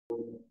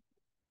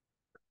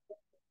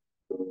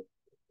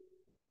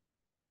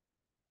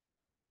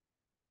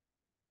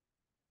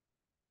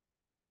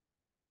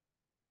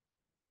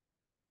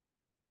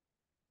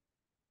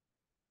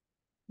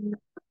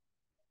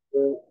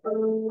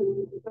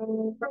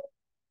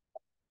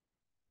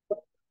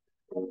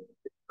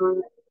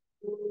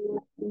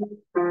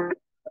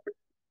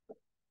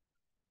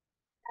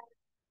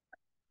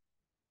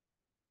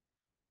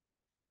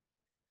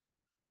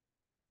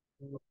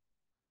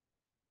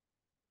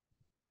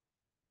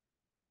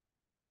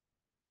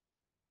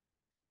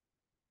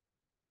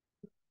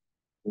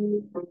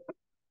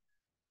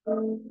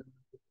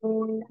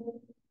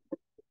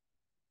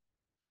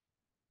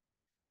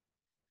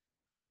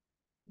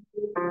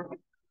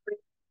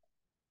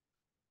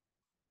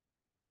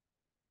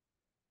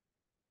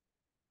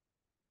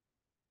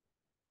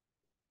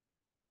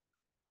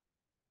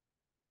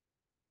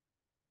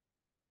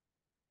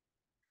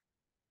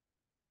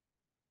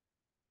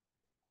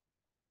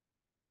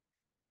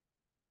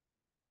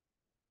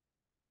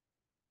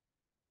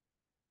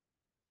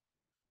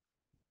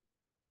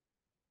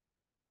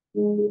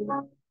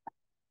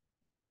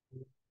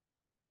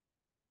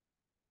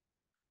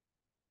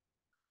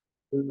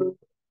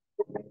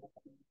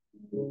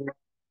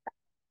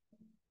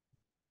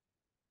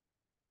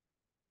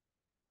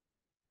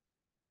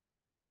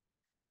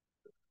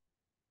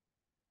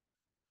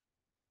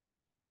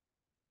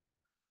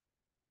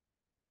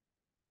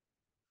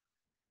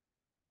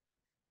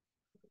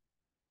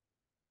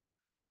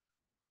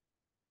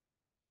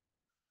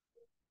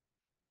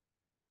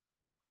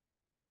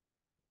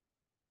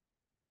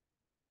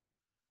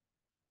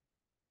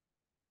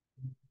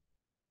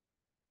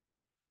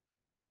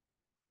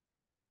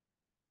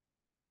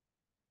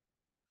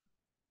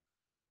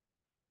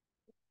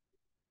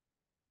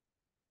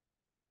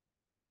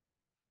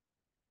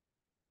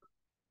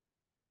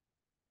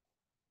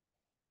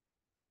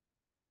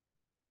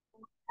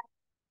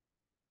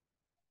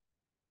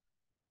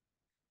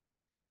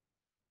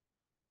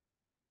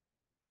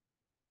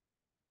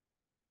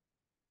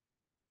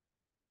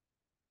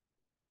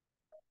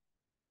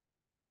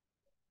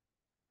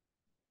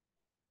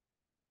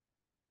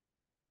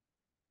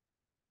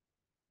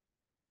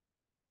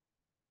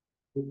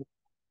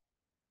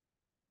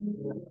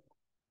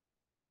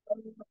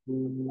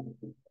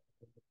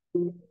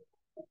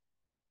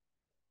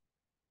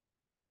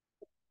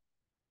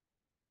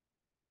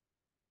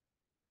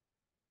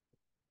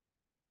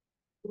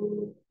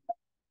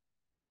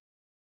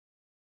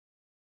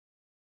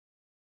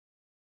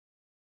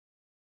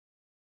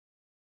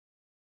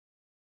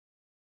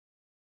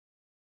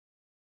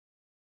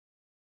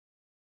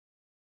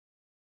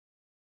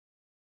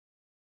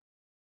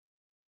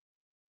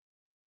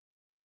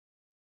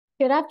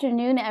Good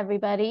afternoon,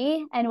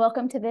 everybody, and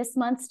welcome to this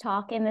month's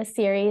talk in the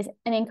series,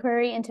 An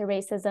Inquiry into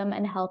Racism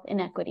and Health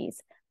Inequities,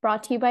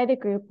 brought to you by the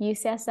group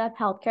UCSF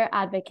Healthcare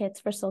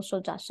Advocates for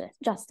Social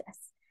Justice.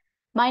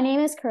 My name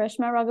is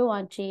Karishma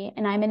Raghuvanshi,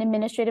 and I'm an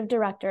administrative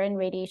director in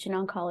radiation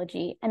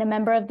oncology and a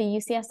member of the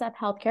UCSF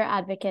Healthcare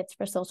Advocates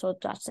for Social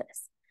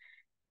Justice.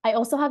 I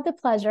also have the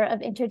pleasure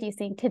of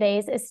introducing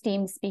today's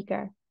esteemed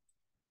speaker.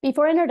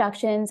 Before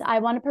introductions, I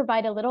want to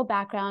provide a little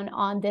background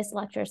on this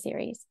lecture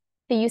series.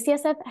 The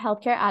UCSF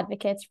Healthcare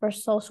Advocates for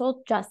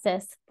Social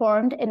Justice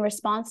formed in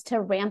response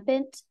to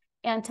rampant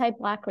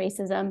anti-Black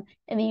racism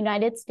in the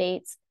United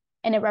States,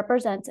 and it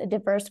represents a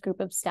diverse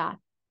group of staff.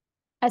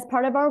 As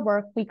part of our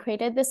work, we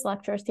created this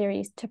lecture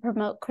series to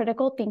promote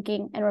critical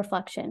thinking and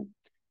reflection.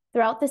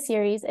 Throughout the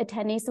series,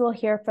 attendees will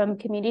hear from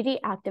community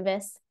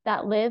activists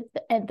that live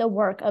the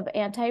work of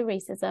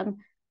anti-racism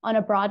on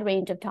a broad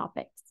range of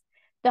topics.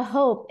 The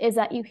hope is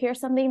that you hear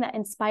something that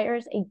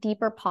inspires a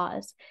deeper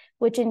pause,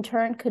 which in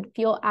turn could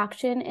fuel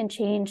action and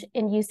change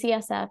in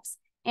UCSF's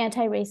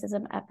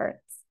anti-racism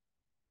efforts.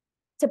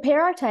 To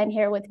pair our time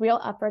here with real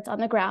efforts on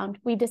the ground,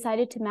 we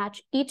decided to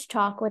match each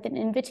talk with an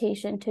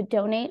invitation to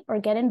donate or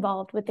get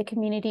involved with the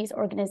community's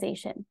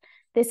organization.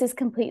 This is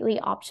completely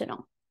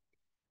optional.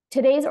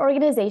 Today's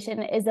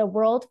organization is the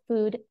World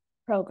Food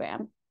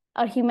Program,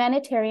 a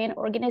humanitarian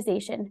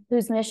organization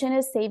whose mission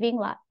is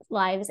saving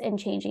lives and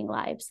changing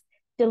lives,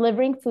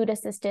 delivering food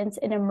assistance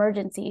in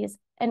emergencies,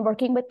 and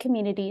working with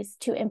communities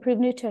to improve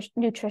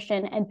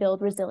nutrition and build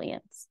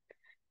resilience.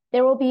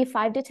 There will be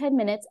 5 to 10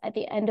 minutes at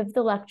the end of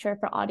the lecture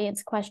for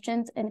audience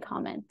questions and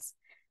comments.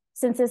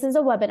 Since this is a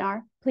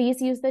webinar, please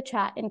use the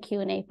chat and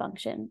Q&A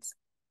functions.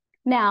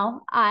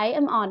 Now, I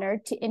am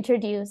honored to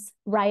introduce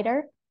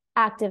writer,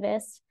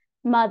 activist,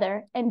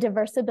 mother, and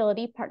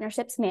Diversablity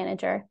Partnerships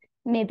Manager,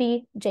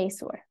 Nidhi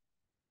Jaisoor.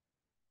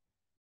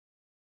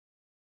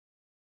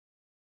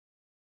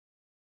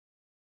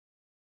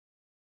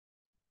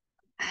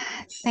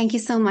 Thank you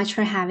so much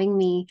for having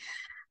me.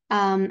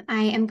 I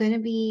am going to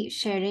be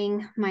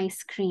sharing my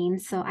screen,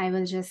 so I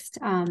will just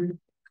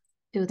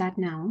do that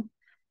now.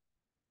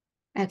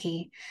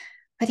 Okay.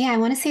 But yeah, I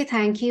want to say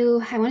thank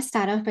you. I want to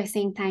start off by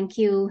saying thank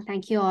you.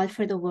 Thank you all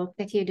for the work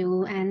that you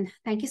do, and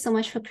thank you so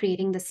much for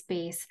creating the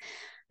space.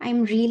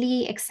 I'm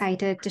really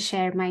excited to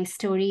share my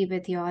story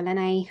with you all, and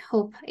I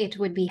hope it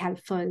would be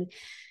helpful.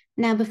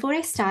 Now, before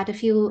I start, a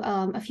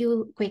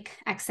few quick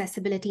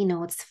accessibility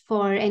notes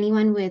for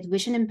anyone with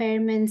vision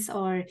impairments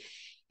or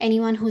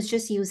anyone who's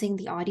just using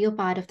the audio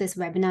part of this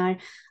webinar.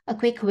 A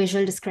quick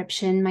visual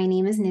description. My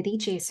name is Nidhi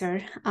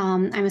Jaisoor.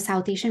 I'm a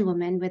South Asian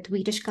woman with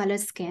wheatish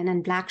colored skin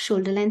and black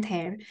shoulder length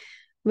hair,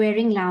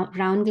 wearing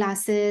round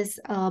glasses,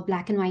 a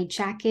black and white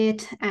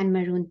jacket, and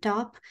maroon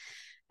top,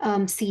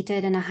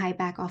 seated in a high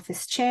back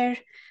office chair.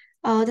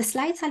 The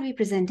slides I'll be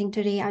presenting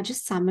today are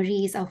just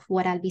summaries of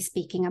what I'll be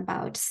speaking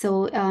about.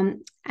 So,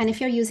 and if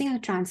you're using a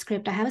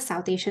transcript, I have a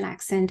South Asian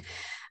accent,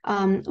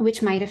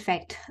 which might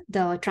affect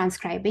the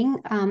transcribing.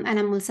 And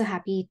I'm also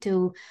happy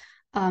to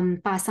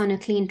pass on a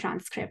clean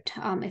transcript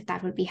if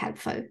that would be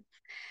helpful.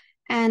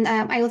 And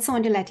I also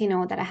want to let you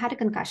know that I had a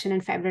concussion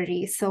in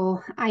February, so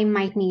I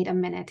might need a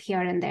minute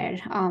here and there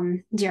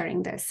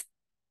during this.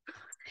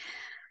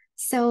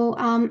 So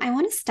I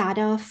want to start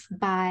off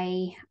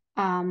by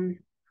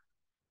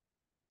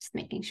just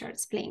making sure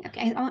it's playing.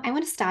 Okay, I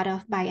want to start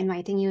off by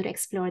inviting you to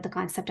explore the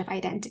concept of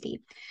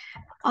identity.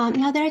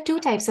 Now, there are two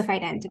types of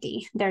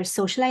identity. There's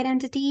social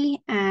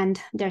identity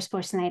and there's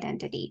personal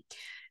identity.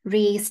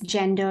 Race,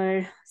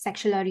 gender,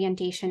 sexual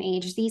orientation,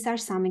 age, these are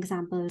some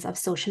examples of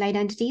social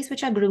identities,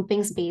 which are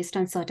groupings based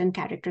on certain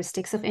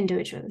characteristics of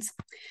individuals.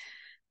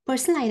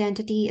 Personal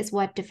identity is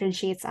what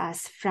differentiates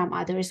us from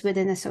others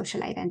within a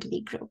social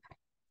identity group.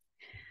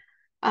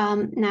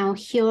 Now,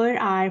 here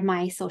are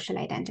my social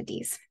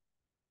identities.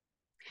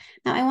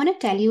 Now, I want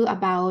to tell you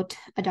about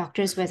a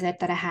doctor's visit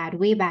that I had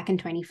way back in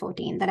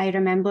 2014 that I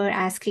remember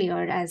as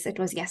clear as it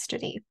was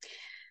yesterday.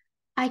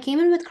 I came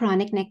in with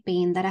chronic neck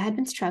pain that I had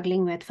been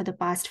struggling with for the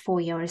past 4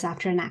 years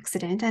after an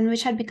accident, and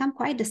which had become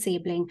quite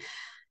disabling,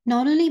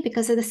 not only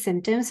because of the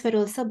symptoms, but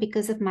also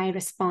because of my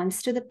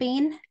response to the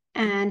pain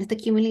and the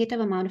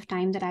cumulative amount of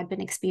time that I'd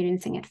been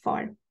experiencing it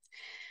for.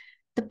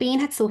 The pain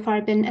had so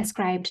far been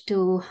ascribed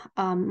to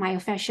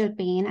myofascial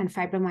pain and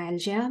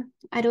fibromyalgia.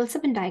 I'd also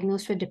been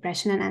diagnosed with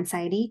depression and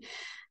anxiety,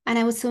 and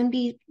I would soon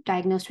be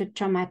diagnosed with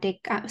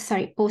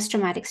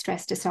post-traumatic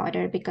stress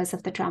disorder because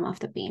of the trauma of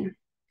the pain.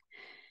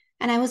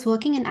 And I was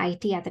working in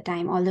IT at the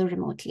time, although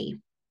remotely.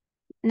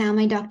 Now,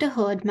 my doctor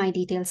heard my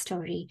detailed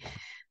story,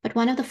 but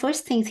one of the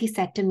first things he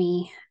said to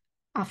me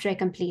after I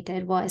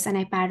completed was, and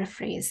I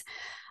paraphrase,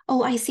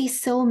 "Oh, I see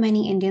so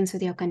many Indians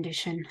with your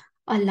condition,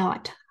 a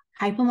lot.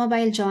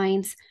 Hypermobile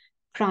joints,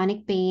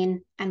 chronic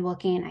pain, and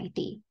working in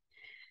IT."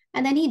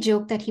 And then he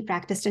joked that he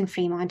practiced in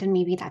Fremont, and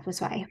maybe that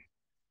was why.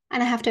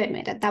 And I have to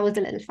admit it, that was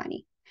a little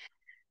funny.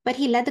 But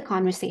he led the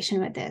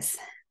conversation with this.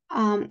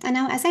 And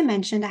now, as I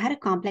mentioned, I had a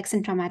complex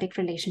and traumatic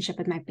relationship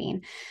with my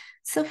pain.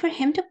 So for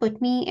him to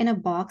put me in a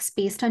box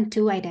based on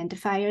two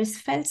identifiers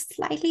felt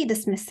slightly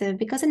dismissive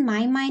because in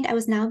my mind, I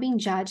was now being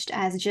judged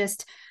as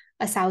just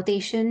a South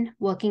Asian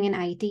working in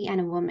IT and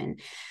a woman.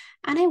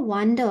 And I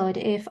wondered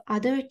if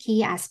other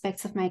key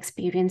aspects of my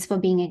experience were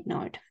being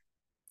ignored.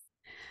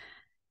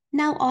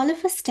 Now, all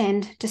of us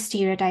tend to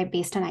stereotype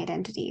based on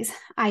identities.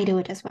 I do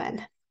it as well.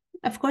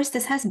 Of course,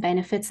 this has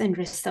benefits in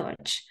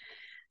research.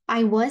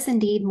 I was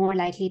indeed more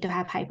likely to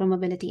have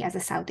hypermobility as a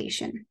South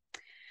Asian.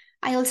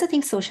 I also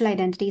think social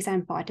identities are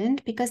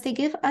important because they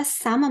give us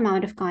some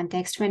amount of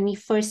context when we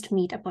first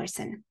meet a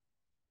person.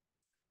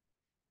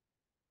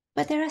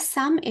 But there are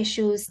some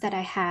issues that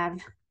I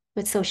have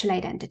with social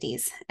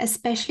identities,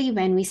 especially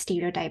when we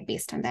stereotype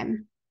based on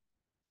them.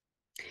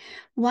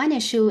 One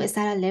issue is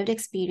that our lived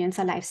experience,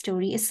 our life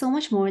story, is so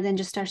much more than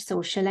just our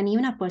social and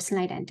even our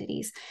personal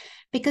identities,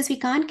 because we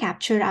can't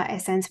capture our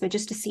essence with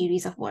just a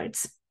series of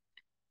words.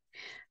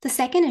 The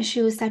second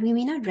issue is that we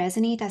may not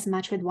resonate as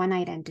much with one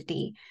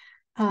identity,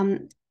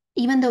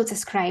 even though it's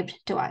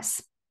ascribed to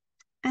us.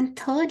 And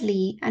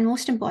thirdly, and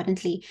most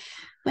importantly,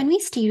 when we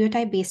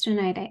stereotype based on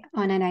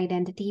an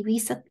identity,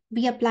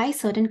 we apply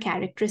certain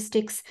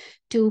characteristics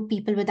to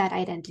people with that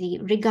identity,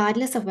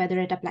 regardless of whether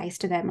it applies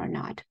to them or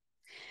not.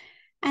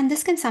 And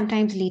this can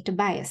sometimes lead to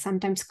bias,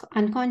 sometimes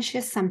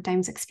unconscious,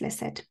 sometimes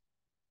explicit.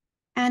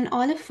 And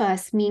all of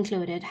us, me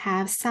included,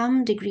 have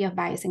some degree of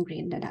bias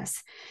ingrained in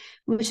us,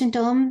 which in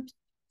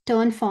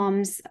turn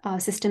forms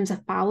systems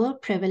of power,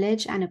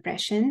 privilege, and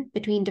oppression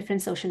between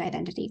different social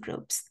identity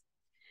groups.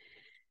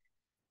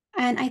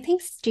 And I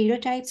think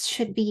stereotypes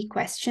should be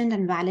questioned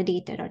and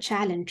validated or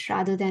challenged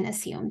rather than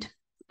assumed.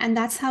 And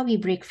that's how we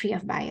break free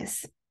of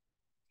bias.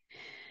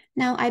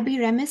 Now, I'd be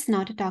remiss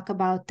not to talk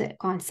about the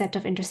concept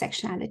of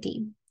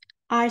intersectionality.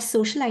 Our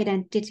social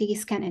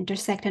identities can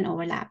intersect and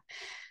overlap.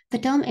 The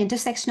term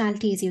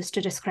intersectionality is used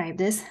to describe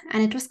this,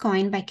 and it was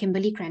coined by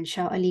Kimberly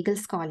Crenshaw, a legal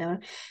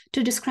scholar,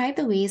 to describe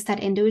the ways that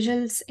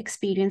individuals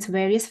experience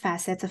various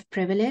facets of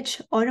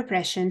privilege or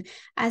oppression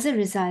as a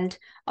result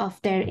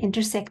of their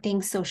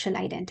intersecting social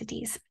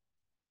identities.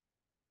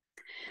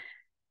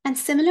 And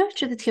similar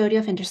to the theory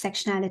of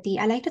intersectionality,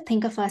 I like to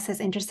think of us as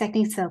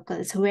intersecting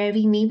circles where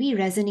we maybe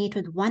resonate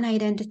with one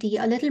identity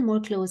a little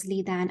more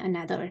closely than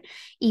another,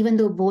 even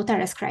though both are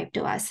ascribed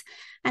to us.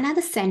 And at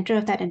the center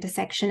of that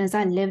intersection is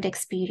our lived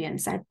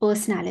experience, our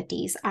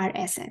personalities, our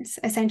essence,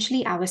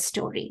 essentially our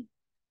story.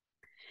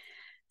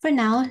 For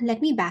now,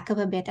 let me back up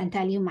a bit and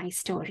tell you my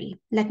story.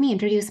 Let me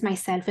introduce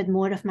myself with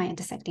more of my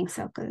intersecting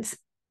circles.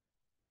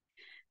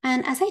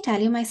 And as I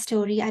tell you my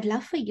story, I'd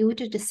love for you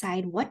to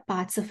decide what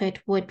parts of it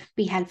would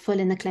be helpful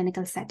in the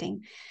clinical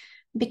setting.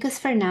 Because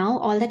for now,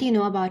 all that you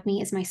know about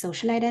me is my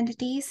social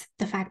identities,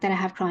 the fact that I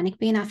have chronic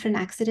pain after an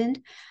accident,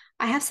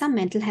 I have some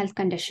mental health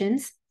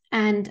conditions,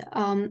 and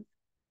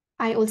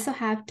I also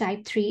have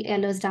type 3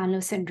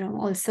 Ehlers-Danlos syndrome,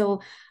 also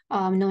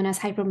known as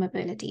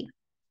hypermobility.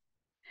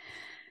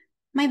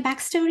 My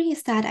backstory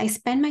is that I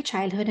spent my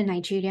childhood in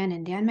Nigeria and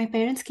India, and my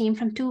parents came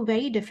from two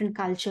very different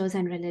cultures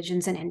and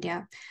religions in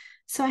India.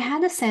 So I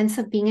had a sense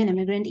of being an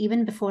immigrant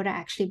even before I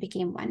actually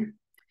became one.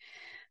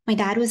 My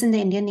dad was in the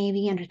Indian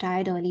Navy and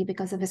retired early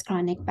because of his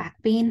chronic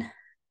back pain.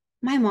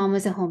 My mom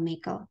was a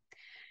homemaker.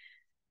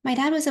 My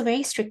dad was a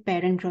very strict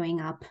parent growing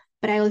up,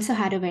 but I also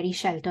had a very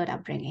sheltered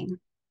upbringing.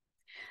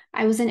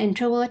 I was an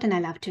introvert and I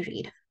loved to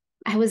read.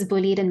 I was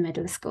bullied in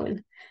middle school.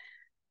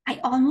 I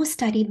almost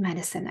studied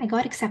medicine. I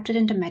got accepted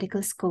into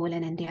medical school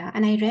in India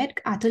and I read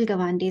Atul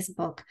Gawande's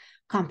book,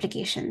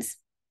 Complications.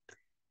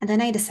 And then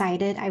I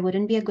decided I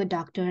wouldn't be a good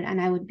doctor and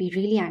I would be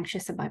really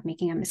anxious about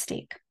making a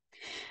mistake.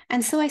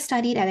 And so I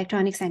studied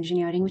electronics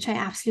engineering, which I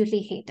absolutely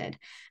hated.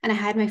 And I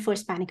had my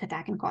first panic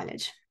attack in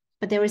college.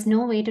 But there was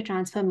no way to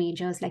transfer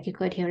majors like you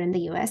could here in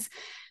the US.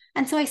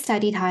 And so I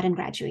studied hard and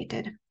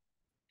graduated.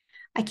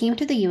 I came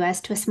to the US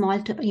to a small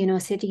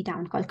university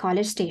town called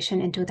College Station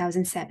in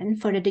 2007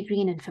 for a degree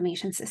in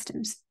information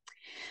systems.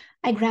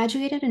 I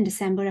graduated in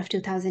December of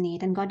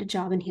 2008 and got a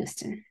job in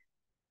Houston.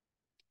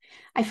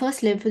 I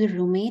first lived with a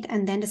roommate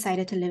and then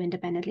decided to live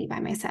independently by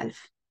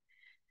myself.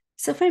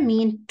 So for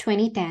me in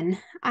 2010,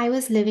 I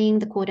was living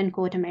the quote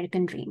unquote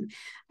American dream.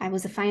 I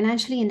was a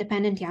financially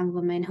independent young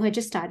woman who had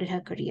just started her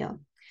career.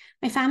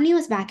 My family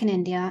was back in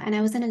India and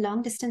I was in a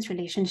long distance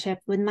relationship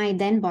with my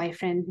then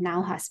boyfriend,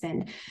 now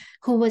husband,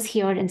 who was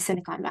here in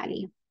Silicon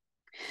Valley.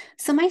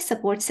 So my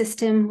support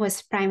system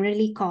was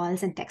primarily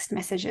calls and text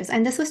messages.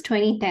 And this was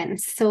 2010.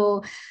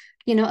 So,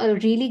 a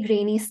really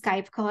grainy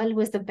Skype call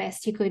was the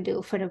best you could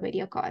do for a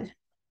video call.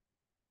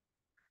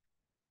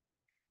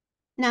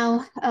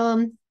 Now,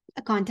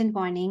 a content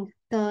warning.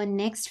 The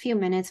next few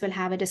minutes will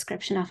have a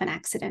description of an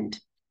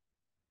accident.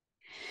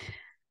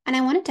 And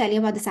I want to tell you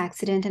about this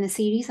accident and a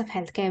series of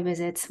healthcare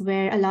visits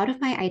where a lot of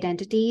my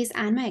identities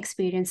and my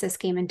experiences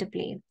came into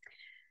play.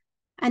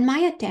 And my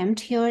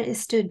attempt here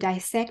is to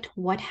dissect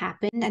what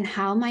happened and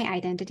how my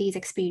identities,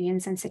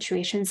 experience, and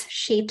situations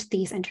shaped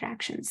these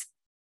interactions.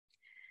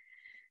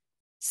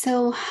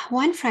 So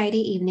one Friday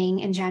evening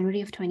in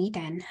January of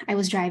 2010, I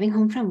was driving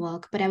home from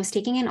work, but I was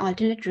taking an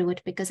alternate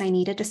route because I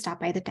needed to stop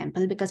by the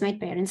temple because my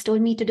parents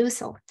told me to do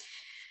so.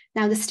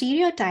 Now, the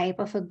stereotype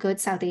of a good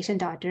South Asian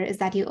daughter is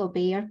that you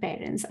obey your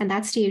parents, and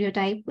that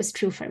stereotype was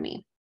true for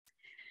me.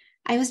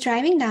 I was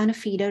driving down a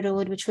feeder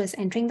road which was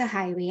entering the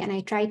highway, and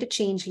I tried to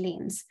change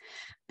lanes,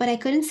 but I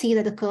couldn't see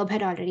that the curb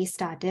had already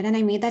started, and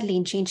I made that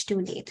lane change too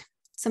late.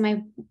 So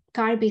my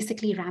car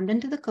basically rammed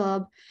into the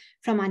curb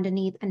from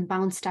underneath and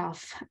bounced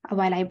off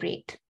while I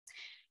braked.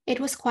 It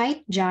was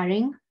quite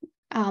jarring,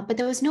 but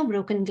there was no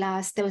broken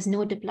glass, there was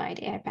no deployed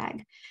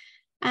airbag.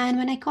 And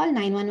when I called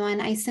 911,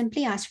 I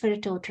simply asked for a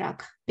tow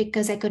truck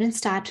because I couldn't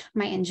start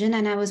my engine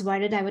and I was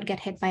worried I would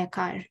get hit by a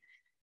car.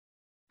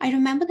 I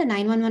remember the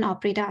 911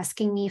 operator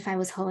asking me if I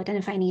was hurt and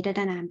if I needed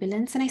an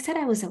ambulance, and I said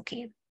I was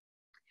okay.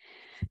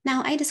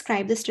 Now, I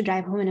described this to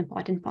drive home an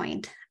important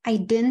point. I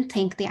didn't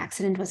think the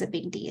accident was a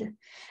big deal.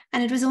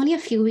 And it was only a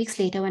few weeks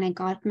later when I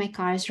got my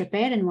car's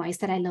repair invoice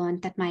that I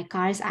learned that my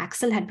car's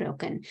axle had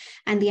broken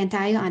and the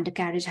entire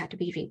undercarriage had to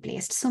be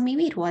replaced. So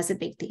maybe it was a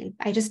big deal.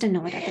 I just didn't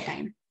know it at the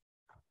time.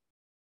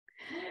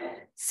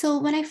 So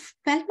when I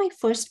felt my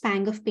first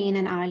pang of pain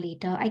an hour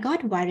later, I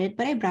got worried,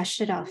 but I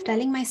brushed it off,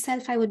 telling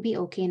myself I would be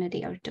okay in a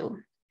day or two.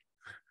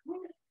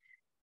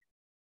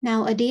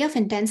 Now, a day of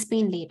intense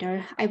pain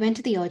later, I went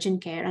to the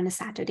urgent care on a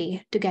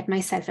Saturday to get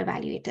myself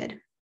evaluated.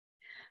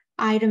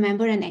 I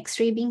remember an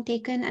X-ray being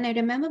taken, and I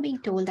remember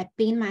being told that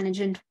pain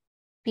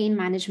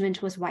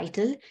management was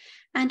vital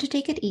and to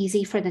take it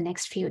easy for the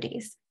next few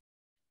days.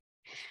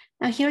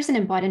 Now, here's an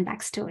important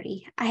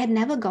backstory. I had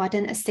never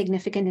gotten a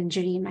significant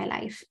injury in my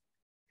life.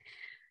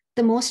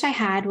 The most I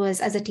had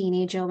was as a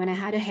teenager when I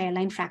had a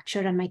hairline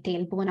fracture on my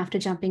tailbone after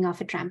jumping off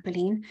a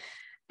trampoline.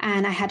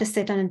 And I had to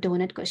sit on a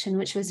donut cushion,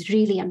 which was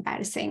really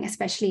embarrassing,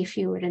 especially if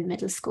you were in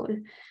middle school.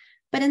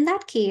 But in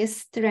that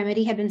case, the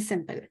remedy had been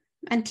simple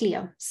and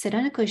clear. Sit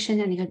on a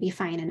cushion and you'll be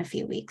fine in a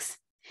few weeks.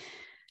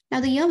 Now,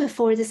 the year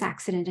before this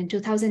accident in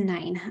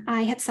 2009,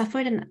 I had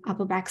suffered an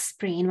upper back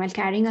sprain while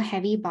carrying a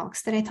heavy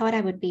box that I thought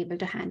I would be able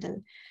to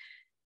handle.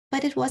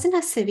 But it wasn't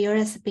as severe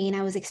as the pain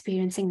I was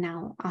experiencing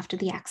now after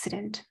the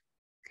accident.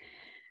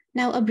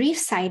 Now, a brief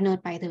side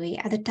note, by the way,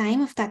 at the time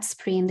of that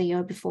sprain the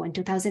year before in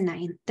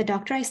 2009, the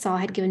doctor I saw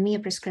had given me a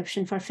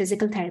prescription for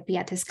physical therapy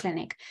at his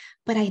clinic,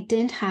 but I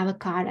didn't have a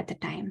car at the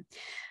time.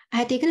 I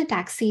had taken a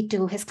taxi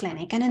to his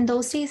clinic, and in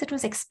those days it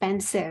was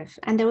expensive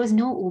and there was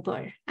no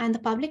Uber, and the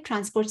public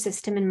transport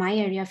system in my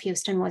area of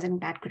Houston wasn't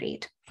that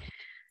great.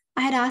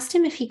 I had asked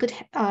him if he could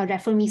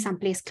refer me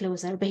someplace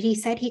closer, but he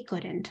said he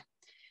couldn't.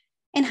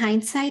 In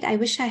hindsight, I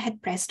wish I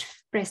had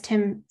pressed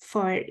him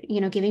for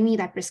giving me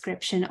that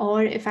prescription,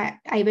 or if I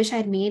wish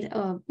I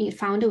had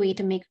found a way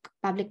to make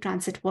public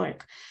transit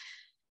work,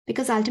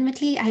 because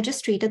ultimately I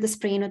just treated the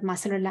sprain with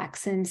muscle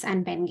relaxants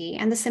and Bengay,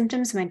 and the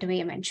symptoms went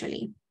away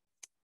eventually.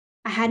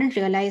 I hadn't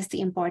realized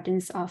the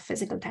importance of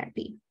physical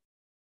therapy.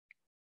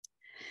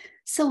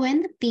 So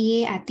when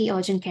the PA at the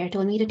urgent care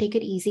told me to take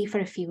it easy for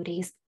a few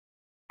days,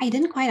 I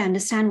didn't quite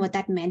understand what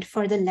that meant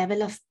for the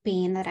level of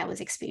pain that I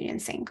was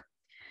experiencing.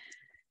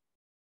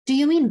 Do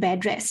you mean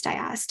bed rest? I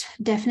asked.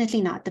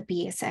 Definitely not, the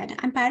PA said.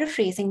 I'm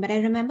paraphrasing, but I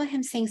remember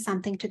him saying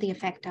something to the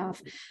effect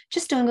of,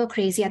 just don't go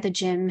crazy at the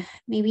gym,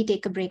 maybe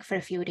take a break for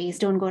a few days,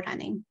 don't go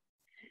running.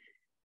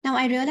 Now,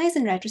 I realize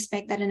in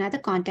retrospect that another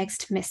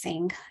context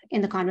missing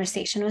in the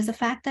conversation was the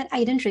fact that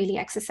I didn't really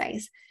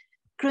exercise.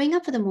 Growing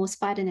up for the most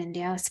part in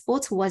India,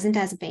 sports wasn't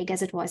as big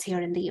as it was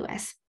here in the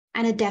US,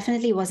 and it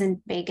definitely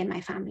wasn't big in my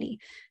family.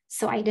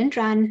 So I didn't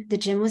run, the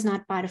gym was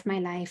not part of my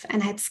life,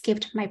 and I had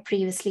skipped my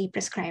previously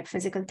prescribed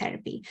physical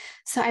therapy.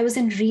 So I was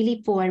in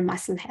really poor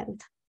muscle health.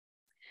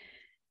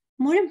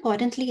 More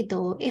importantly,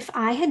 though, if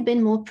I had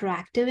been more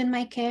proactive in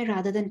my care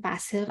rather than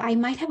passive, I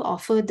might have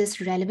offered this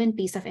relevant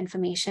piece of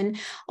information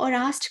or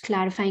asked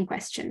clarifying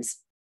questions.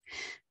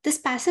 This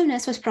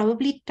passiveness was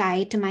probably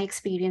tied to my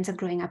experience of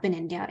growing up in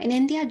India. In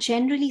India,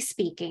 generally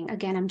speaking,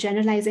 again, I'm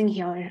generalizing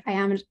here, I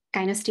am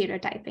kind of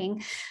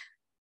stereotyping,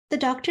 the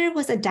doctor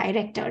was a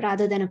director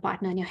rather than a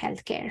partner in your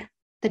healthcare.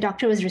 The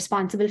doctor was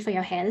responsible for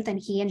your health, and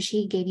he and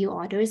she gave you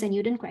orders and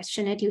you didn't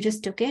question it, you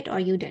just took it or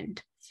you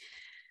didn't.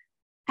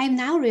 I've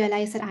now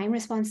realized that I'm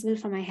responsible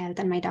for my health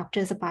and my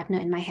doctor is a partner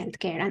in my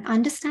healthcare. And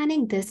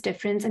understanding this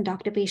difference in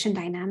doctor-patient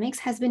dynamics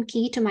has been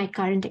key to my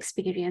current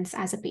experience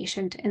as a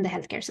patient in the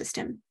healthcare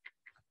system.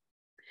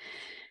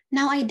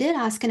 Now, I did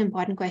ask an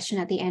important question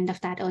at the end of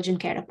that urgent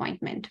care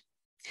appointment.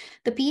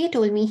 The PA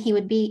told me he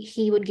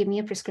would give me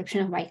a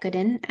prescription of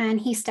Vicodin, and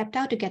he stepped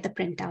out to get the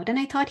printout, and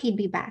I thought he'd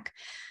be back.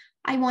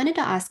 I wanted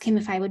to ask him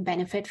if I would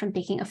benefit from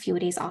taking a few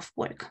days off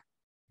work.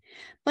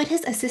 But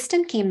his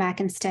assistant came back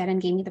instead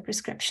and gave me the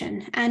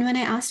prescription. And when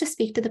I asked to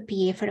speak to the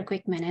PA for a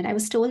quick minute, I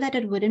was told that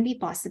it wouldn't be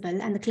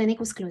possible and the clinic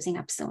was closing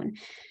up soon.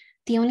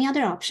 The only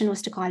other option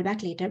was to call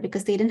back later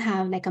because they didn't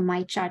have like a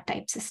my chart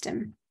type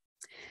system.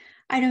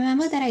 I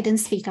remember that I didn't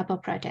speak up or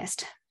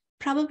protest,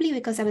 probably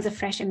because I was a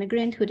fresh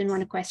immigrant who didn't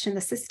want to question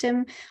the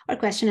system or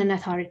question an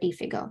authority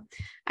figure.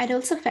 I'd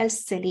also felt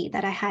silly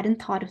that I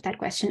hadn't thought of that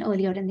question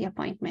earlier in the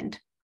appointment.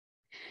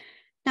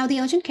 Now, the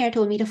urgent care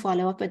told me to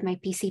follow up with my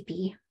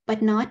PCP,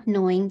 but not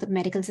knowing the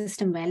medical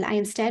system well, I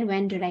instead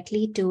went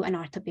directly to an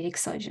orthopedic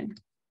surgeon.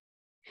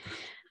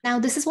 Now,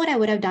 this is what I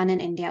would have done in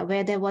India,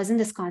 where there wasn't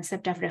this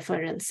concept of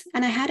referrals.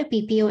 And I had a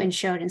PPO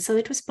insurance, so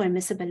it was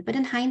permissible. But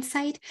in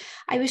hindsight,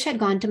 I wish I'd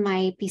gone to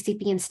my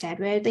PCP instead,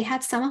 where they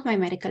had some of my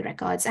medical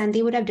records and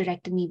they would have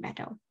directed me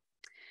better.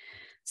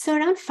 So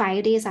around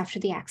 5 days after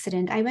the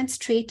accident, I went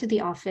straight to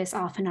the office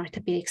of an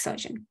orthopedic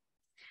surgeon.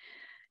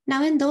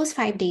 Now, in those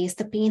 5 days,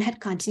 the pain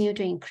had continued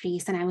to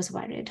increase and I was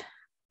worried.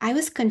 I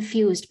was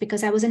confused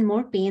because I was in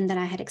more pain than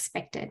I had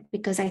expected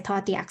because I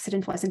thought the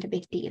accident wasn't a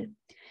big deal.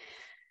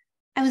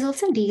 I was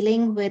also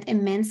dealing with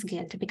immense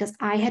guilt because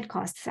I had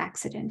caused this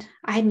accident.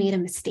 I had made a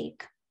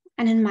mistake.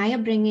 And in my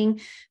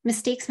upbringing,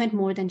 mistakes meant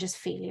more than just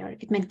failure.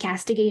 It meant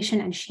castigation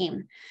and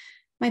shame.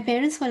 My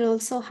parents were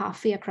also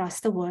halfway across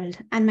the world,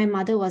 and my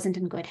mother wasn't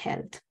in good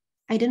health.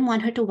 I didn't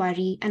want her to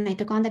worry, and I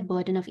took on that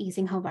burden of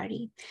easing her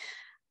worry.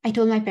 I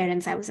told my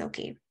parents I was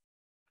okay.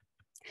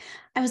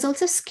 I was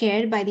also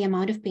scared by the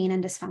amount of pain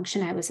and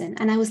dysfunction I was in,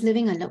 and I was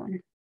living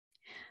alone.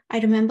 I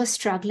remember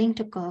struggling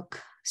to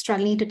cook,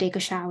 struggling to take a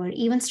shower,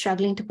 even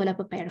struggling to pull up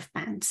a pair of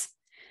pants.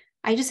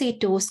 I just ate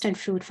toast and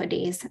fruit for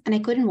days, and I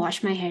couldn't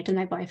wash my hair till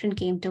my boyfriend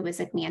came to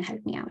visit me and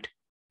help me out.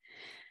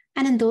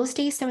 And in those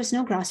days, there was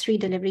no grocery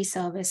delivery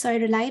service, so I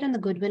relied on the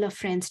goodwill of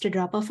friends to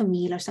drop off a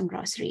meal or some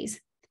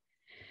groceries.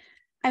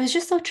 I was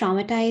just so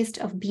traumatized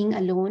of being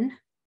alone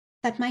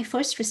that my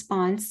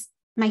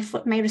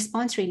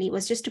response really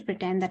was just to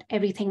pretend that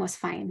everything was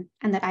fine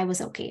and that I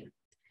was okay.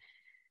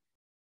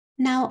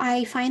 Now,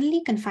 I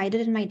finally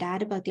confided in my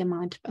dad about the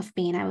amount of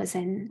pain I was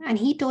in, and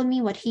he told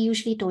me what he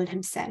usually told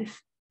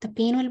himself. The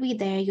pain will be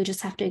there, you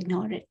just have to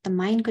ignore it. The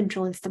mind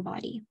controls the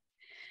body.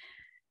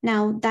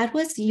 Now, that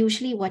was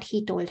usually what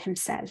he told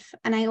himself.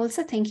 And I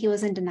also think he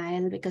was in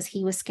denial because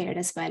he was scared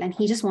as well, and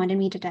he just wanted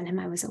me to tell him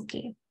I was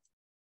okay.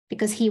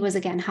 Because he was,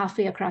 again,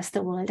 halfway across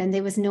the world, and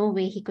there was no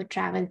way he could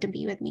travel to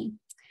be with me.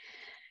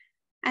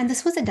 And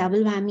this was a double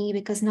whammy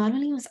because not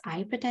only was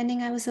I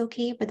pretending I was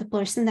okay, but the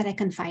person that I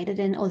confided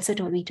in also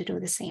told me to do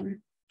the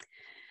same.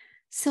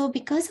 So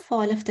because of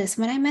all of this,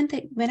 when I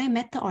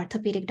met the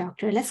orthopedic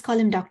doctor, let's call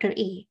him Dr.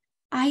 A,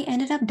 I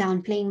ended up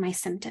downplaying my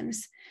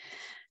symptoms.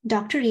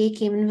 Dr. A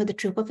came in with a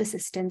troop of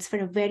assistants for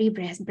a very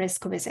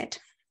brisk visit.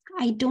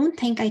 I don't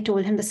think I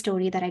told him the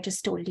story that I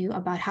just told you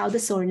about how the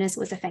soreness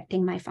was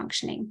affecting my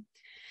functioning.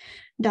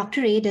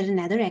 Dr. A did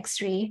another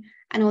X-ray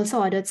and also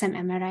ordered some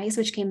MRIs,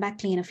 which came back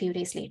clean a few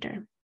days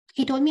later.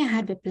 He told me I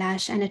had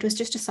whiplash and it was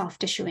just a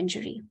soft tissue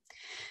injury.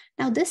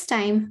 Now, this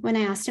time, when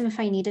I asked him if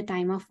I needed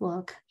time off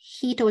work,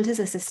 he told his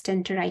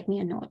assistant to write me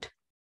a note.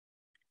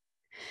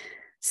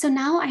 So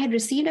now I had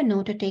received a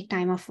note to take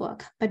time off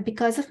work, but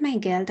because of my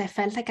guilt, I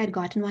felt like I'd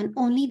gotten one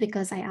only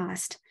because I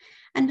asked.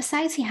 And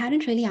besides, he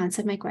hadn't really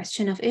answered my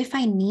question of if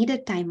I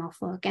needed time off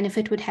work and if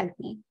it would help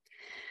me.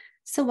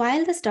 So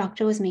while this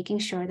doctor was making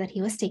sure that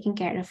he was taking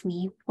care of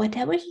me,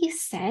 whatever he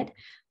said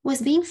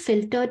was being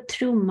filtered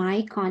through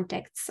my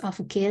contexts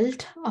of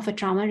guilt, of a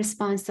trauma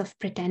response, of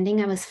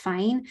pretending I was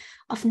fine,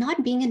 of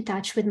not being in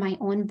touch with my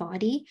own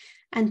body,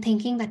 and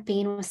thinking that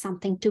pain was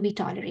something to be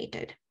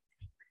tolerated.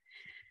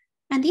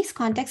 And these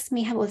contexts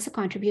may have also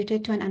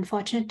contributed to an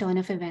unfortunate turn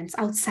of events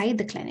outside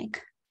the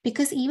clinic,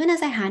 because even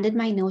as I handed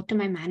my note to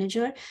my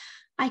manager,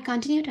 I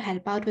continued to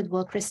help out with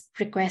work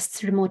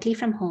requests remotely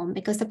from home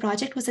because the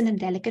project was in a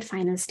delicate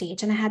final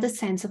stage and I had a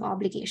sense of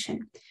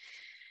obligation.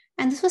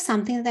 And this was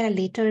something that I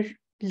later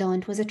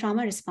learned was a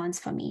trauma response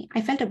for me.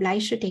 I felt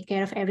obliged to take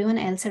care of everyone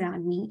else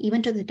around me,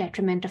 even to the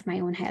detriment of my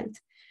own health.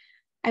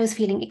 I was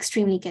feeling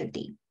extremely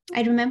guilty.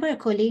 I remember a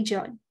colleague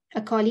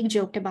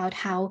joked about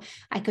how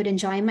I could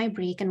enjoy my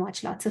break and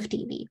watch lots of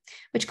TV,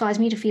 which caused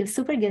me to feel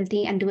super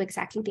guilty and do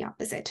exactly the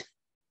opposite.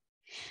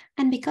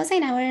 And because I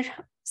never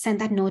sent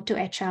that note to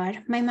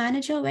HR, my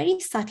manager very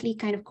subtly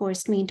kind of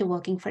coerced me into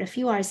working for a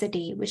few hours a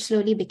day, which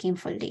slowly became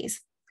full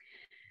days.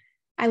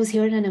 I was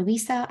here on a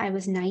visa, I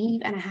was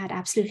naive, and I had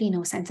absolutely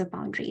no sense of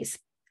boundaries.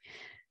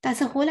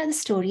 That's a whole other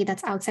story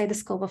that's outside the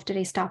scope of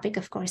today's topic,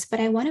 of course, but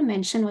I want to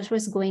mention what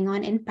was going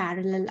on in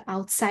parallel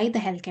outside the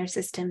healthcare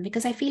system,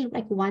 because I feel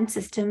like one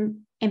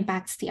system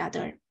impacts the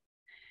other.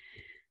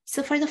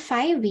 So for the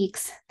 5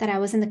 weeks that I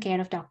was in the care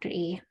of Dr.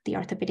 A, the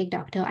orthopedic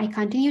doctor, I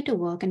continued to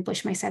work and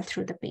push myself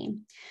through the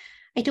pain.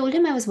 I told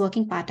him I was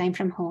working part-time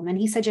from home, and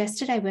he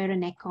suggested I wear a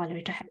neck collar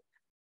to help.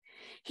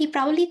 He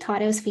probably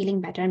thought I was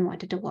feeling better and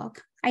wanted to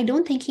work. I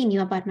don't think he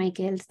knew about my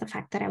guilt, the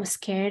fact that I was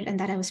scared and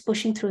that I was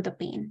pushing through the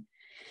pain.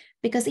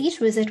 Because each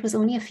visit was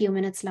only a few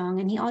minutes long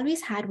and he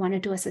always had 1 or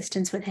 2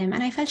 assistants with him,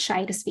 and I felt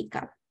shy to speak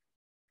up.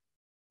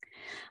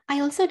 I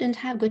also didn't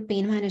have good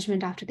pain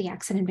management after the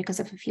accident because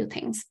of a few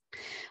things.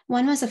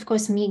 One was, of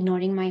course, me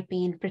ignoring my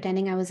pain,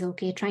 pretending I was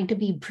okay, trying to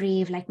be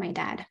brave like my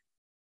dad.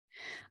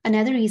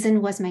 Another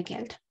reason was my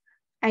guilt.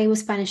 I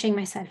was punishing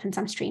myself in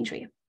some strange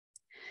way.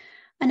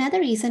 Another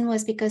reason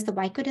was because the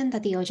Vicodin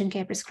that the urgent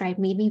care prescribed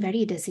made me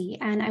very dizzy,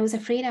 and I was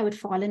afraid I would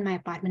fall in my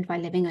apartment while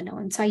living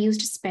alone, so I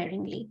used it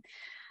sparingly.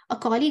 A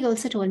colleague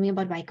also told me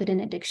about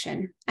Vicodin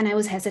addiction, and I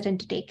was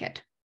hesitant to take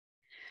it.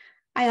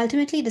 I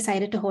ultimately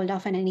decided to hold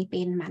off on any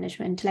pain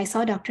management till I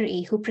saw Dr.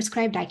 A, who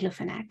prescribed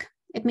diclofenac.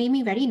 It made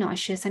me very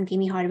nauseous and gave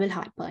me horrible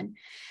heartburn.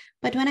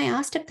 But when I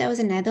asked if there was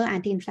another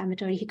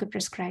anti-inflammatory he could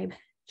prescribe,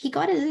 he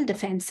got a little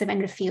defensive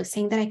and refused,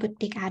 saying that I could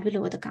take Advil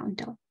over the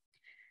counter.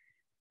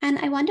 And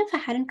I wonder if I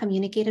hadn't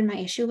communicated my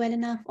issue well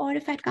enough, or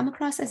if I'd come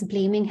across as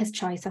blaming his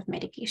choice of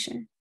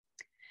medication.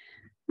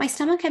 My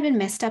stomach had been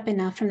messed up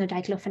enough from the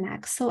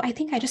diclofenac, so I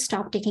think I just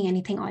stopped taking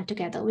anything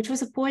altogether, which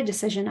was a poor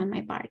decision on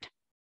my part.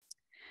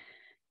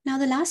 Now,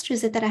 the last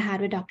visit that I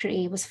had with Dr.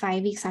 A was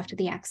 5 weeks after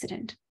the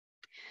accident.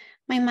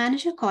 My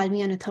manager called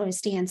me on a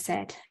Thursday and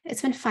said,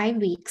 "It's been 5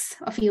 weeks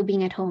of you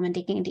being at home and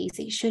taking it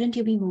easy. Shouldn't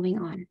you be moving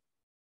on?"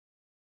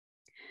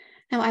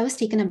 Now, I was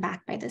taken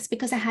aback by this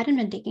because I hadn't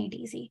been taking it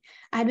easy.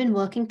 I had been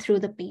working through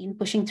the pain,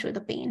 pushing through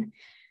the pain.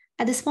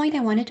 At this point, I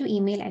wanted to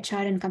email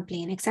HR and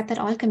complain, except that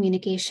all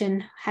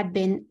communication had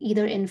been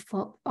either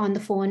on the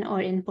phone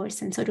or in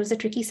person, so it was a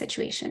tricky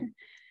situation.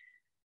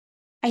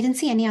 I didn't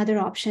see any other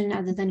option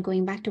other than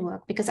going back to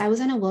work because I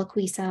was on a work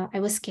visa, I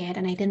was scared,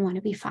 and I didn't want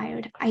to be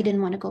fired. I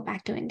didn't want to go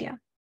back to India.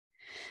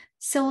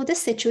 So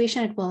this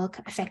situation at work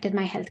affected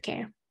my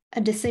healthcare.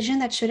 A decision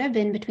that should have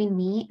been between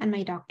me and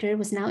my doctor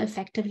was now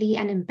effectively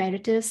an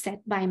imperative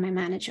set by my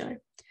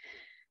manager.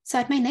 So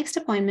at my next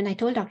appointment, I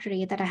told Dr.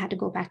 A that I had to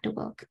go back to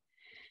work.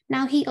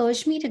 Now, he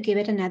urged me to give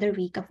it another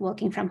week of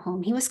working from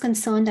home. He was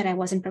concerned that I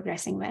wasn't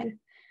progressing well.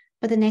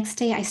 But the next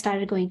day, I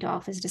started going to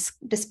office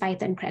despite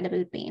the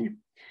incredible pain.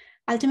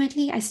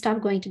 Ultimately, I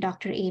stopped going to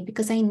Dr. A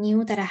because I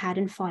knew that I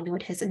hadn't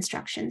followed his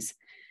instructions,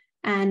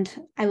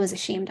 and I was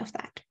ashamed of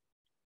that.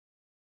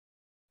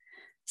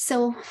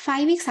 So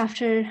 5 weeks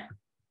after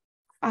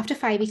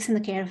 5 weeks in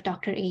the care of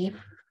Dr. A,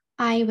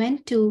 I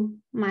went to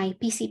my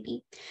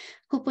PCP,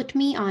 who put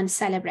me on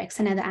Celebrex,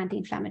 another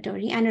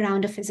anti-inflammatory, and a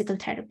round of physical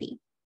therapy.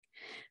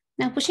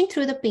 Now, pushing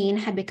through the pain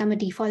had become a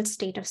default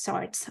state of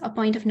sorts, a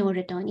point of no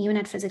return, even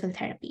at physical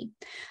therapy.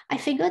 I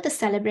figured the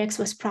Celebrex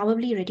was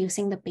probably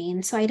reducing the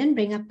pain, so I didn't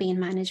bring up pain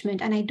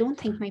management, and I don't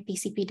think my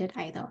PCP did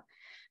either.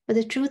 But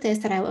the truth is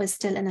that I was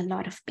still in a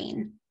lot of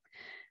pain.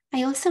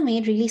 I also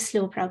made really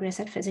slow progress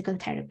at physical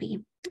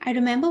therapy. I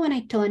remember when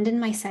I turned in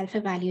my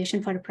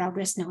self-evaluation for a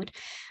progress note,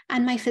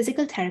 and my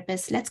physical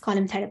therapist, let's call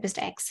him Therapist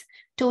X,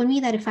 told me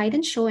that if I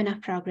didn't show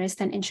enough progress,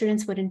 then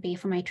insurance wouldn't pay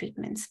for my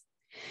treatments.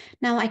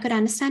 Now, I could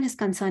understand his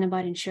concern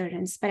about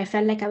insurance, but I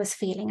felt like I was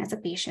failing as a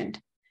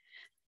patient.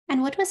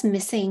 And what was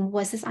missing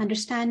was this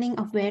understanding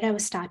of where I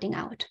was starting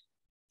out.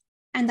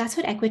 And that's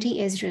what equity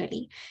is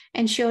really,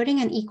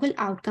 ensuring an equal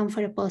outcome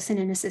for a person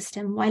in a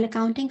system while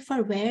accounting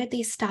for where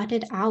they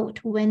started out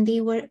when they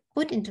were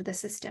put into the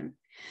system.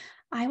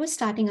 I was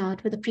starting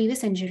out with a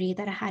previous injury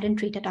that I hadn't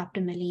treated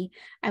optimally.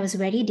 I was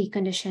very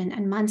deconditioned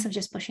and months of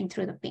just pushing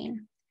through the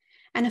pain.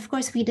 And of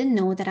course, we didn't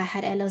know that I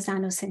had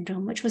Ehlers-Danlos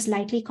syndrome, which was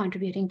likely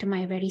contributing to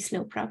my very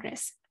slow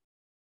progress.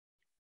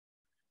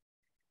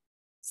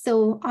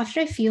 So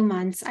after a few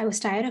months, I was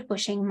tired of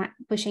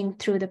pushing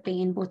through the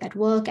pain, both at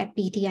work, at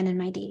PT, and in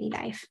my daily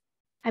life.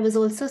 I was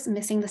also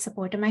missing the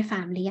support of my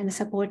family and the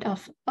support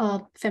of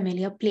a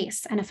familiar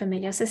place and a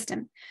familiar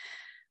system.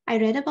 I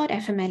read about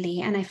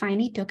FMLA and I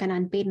finally took an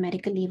unpaid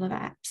medical leave of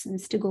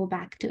absence to go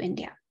back to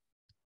India.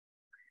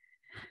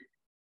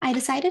 I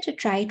decided to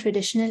try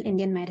traditional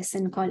Indian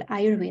medicine called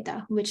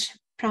Ayurveda, which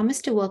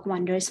promised to work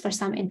wonders for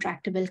some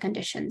intractable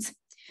conditions.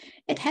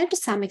 It helped to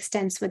some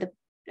extent with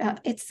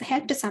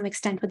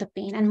the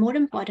pain, and more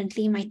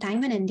importantly, my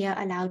time in India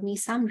allowed me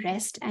some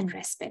rest and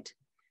respite.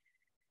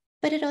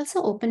 But it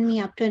also opened me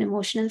up to an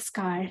emotional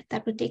scar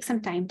that would take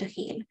some time to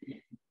heal.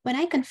 When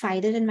I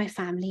confided in my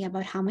family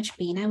about how much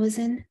pain I was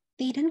in,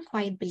 they didn't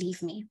quite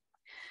believe me.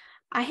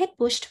 I had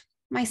pushed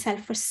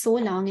myself for so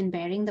long in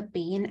bearing the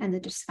pain and the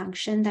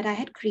dysfunction that I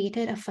had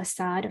created a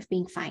facade of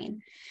being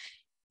fine.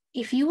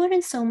 If you were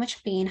in so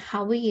much pain,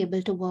 how were you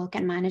able to work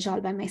and manage all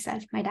by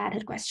myself? My dad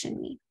had questioned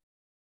me.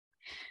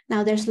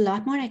 Now, there's a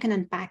lot more I can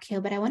unpack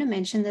here, but I want to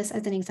mention this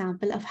as an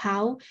example of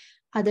how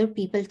other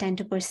people tend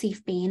to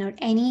perceive pain or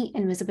any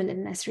invisible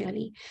illness,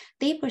 really.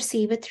 They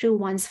perceive it through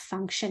one's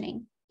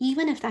functioning,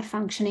 even if that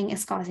functioning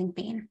is causing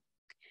pain.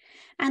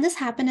 And this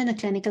happened in a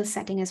clinical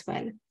setting as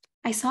well.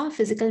 I saw a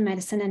physical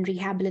medicine and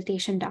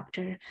rehabilitation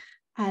doctor,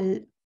 I'll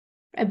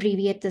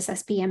abbreviate this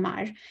as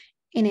PMR,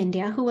 in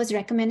India, who was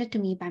recommended to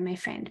me by my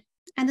friend.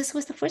 And this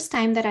was the first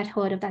time that I'd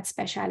heard of that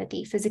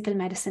specialty, physical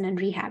medicine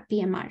and rehab,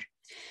 PMR.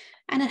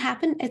 And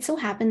it so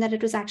happened that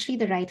it was actually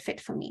the right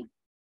fit for me.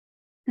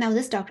 Now,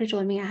 this doctor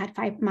told me I had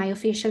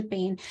myofascial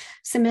pain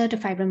similar to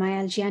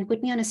fibromyalgia and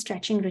put me on a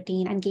stretching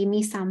routine and gave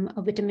me some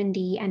vitamin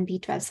D and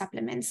B12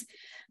 supplements.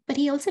 But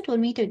he also told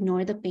me to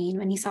ignore the pain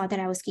when he saw that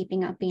I was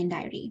keeping a pain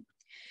diary.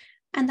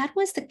 And that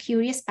was the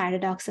curious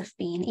paradox of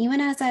pain. Even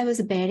as I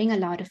was bearing a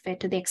lot of it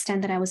to the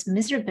extent that I was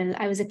miserable,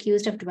 I was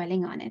accused of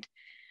dwelling on it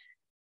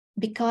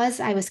because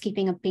I was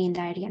keeping a pain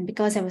diary and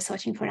because I was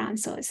searching for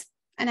answers.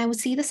 And I would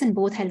see this in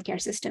both healthcare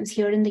systems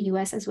here in the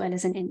US as well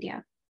as in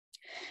India.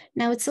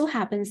 Now, it so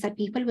happens that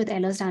people with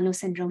Ehlers-Danlos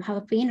syndrome have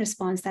a pain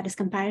response that is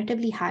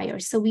comparatively higher,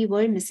 so we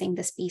were missing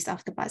this piece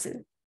of the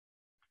puzzle.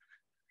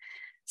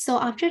 So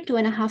after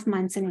 2.5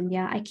 months in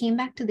India, I came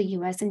back to the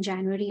US in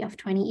January of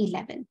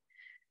 2011.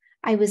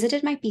 I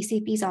visited my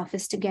PCP's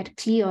office to get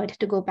cleared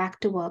to go back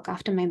to work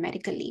after my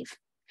medical leave.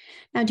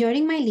 Now,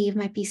 during my leave,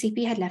 my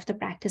PCP had left the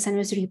practice and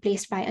was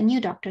replaced by a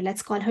new doctor.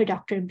 Let's call her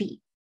Dr.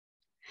 B.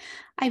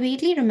 I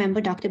vaguely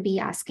remember Dr. B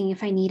asking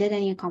if I needed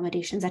any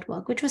accommodations at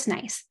work, which was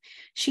nice.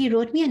 She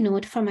wrote me a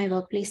note from my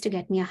workplace to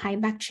get me a high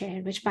back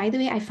chair, which, by the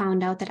way, I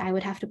found out that I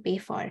would have to pay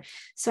for,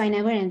 so I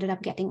never ended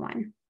up getting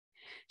one.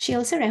 She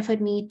also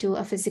referred me to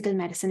a physical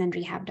medicine and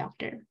rehab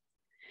doctor.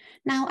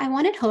 Now, I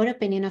wanted her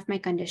opinion of my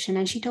condition,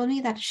 and she told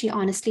me that she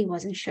honestly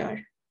wasn't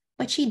sure.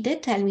 But she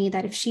did tell me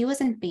that if she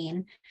was in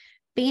pain,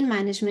 pain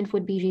management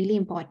would be really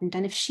important.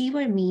 And if she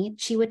were me,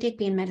 she would take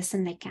pain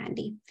medicine like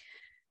candy.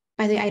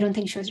 By the way, I don't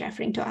think she was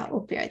referring to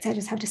opioids. I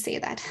just have to say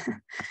that.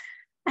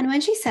 And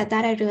when she said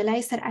that, I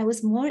realized that I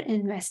was more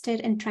invested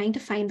in trying to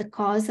find the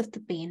cause of the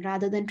pain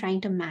rather than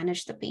trying to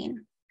manage the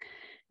pain.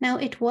 Now,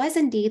 it was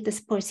indeed this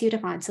pursuit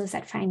of answers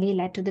that finally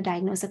led to the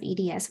diagnosis of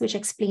EDS, which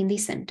explained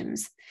these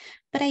symptoms.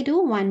 But I do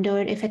wonder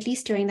if, at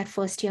least during that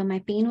first year, my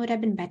pain would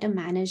have been better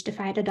managed if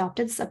I had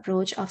adopted this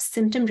approach of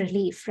symptom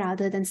relief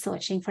rather than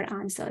searching for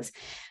answers.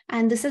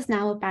 And this is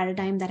now a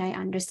paradigm that I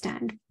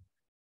understand.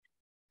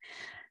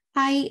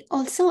 I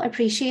also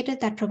appreciated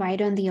that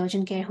provider in the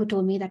urgent care who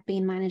told me that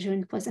pain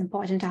management was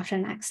important after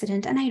an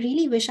accident, and I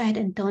really wish I had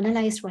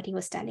internalized what he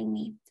was telling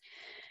me.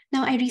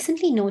 Now, I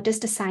recently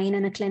noticed a sign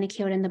in a clinic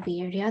here in the Bay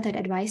Area that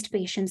advised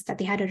patients that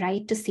they had a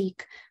right to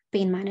seek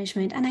pain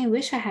management, and I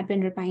wish I had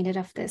been reminded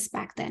of this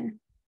back then.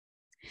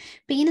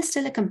 Pain is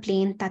still a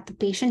complaint that the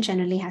patient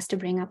generally has to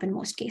bring up in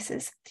most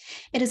cases.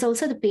 It is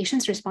also the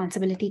patient's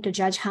responsibility to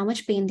judge how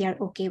much pain they are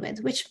okay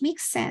with, which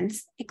makes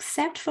sense,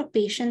 except for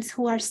patients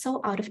who are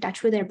so out of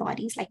touch with their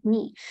bodies, like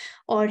me,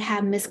 or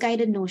have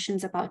misguided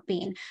notions about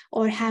pain,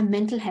 or have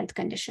mental health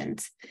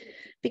conditions,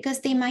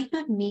 because they might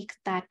not make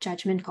that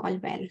judgment call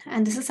well.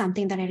 And this is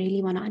something that I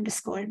really want to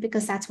underscore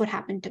because that's what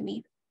happened to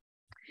me.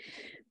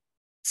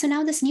 So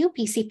now this new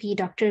PCP,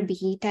 Dr.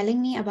 B,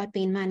 telling me about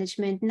pain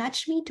management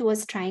nudged me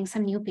towards trying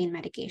some new pain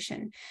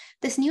medication.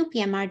 This new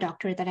PMR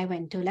doctor that I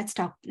went to, let's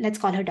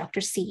call her Dr.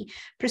 C,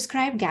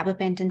 prescribed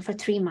gabapentin for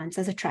 3 months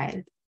as a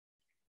trial.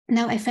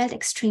 Now, I felt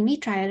extremely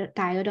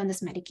tired on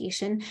this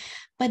medication,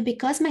 but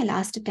because my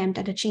last attempt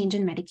at a change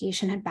in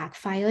medication had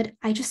backfired,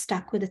 I just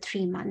stuck with the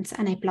 3 months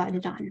and I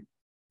plodded on.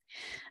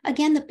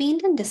 Again, the pain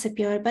didn't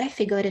disappear, but I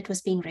figured it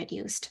was being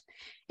reduced.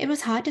 It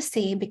was hard to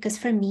say because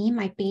for me,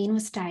 my pain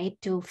was tied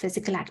to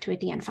physical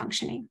activity and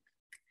functioning.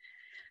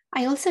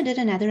 I also did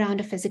another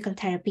round of physical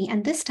therapy,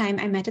 and this time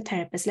I met a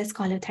therapist, let's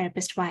call her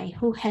Therapist Y,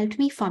 who helped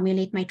me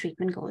formulate my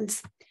treatment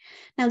goals.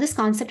 Now, this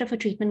concept of a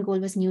treatment goal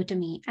was new to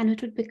me, and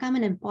it would become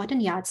an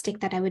important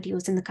yardstick that I would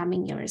use in the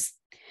coming years.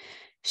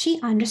 She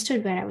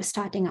understood where I was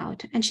starting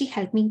out, and she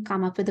helped me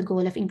come up with a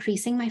goal of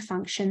increasing my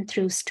function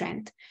through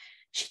strength.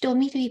 She told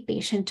me to be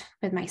patient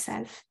with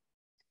myself,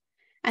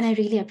 and I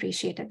really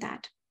appreciated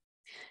that.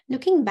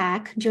 Looking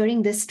back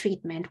during this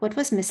treatment, what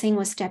was missing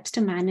was steps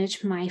to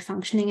manage my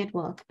functioning at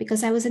work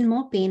because I was in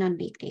more pain on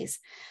weekdays.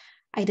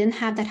 I didn't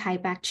have that high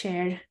back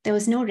chair. There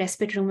was no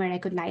respite room where I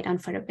could lie down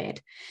for a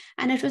bit.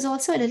 And it was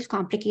also a little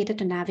complicated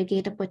to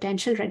navigate a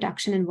potential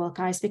reduction in work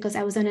hours because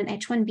I was on an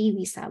H-1B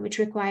visa, which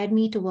required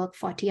me to work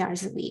 40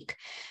 hours a week.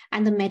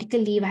 And the medical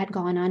leave I had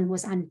gone on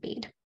was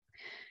unpaid.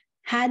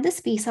 Had this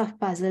piece of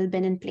puzzle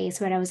been in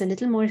place where I was a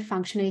little more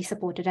functionally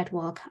supported at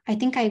work, I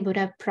think I would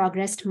have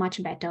progressed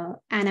much better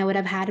and I would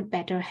have had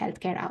better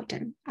healthcare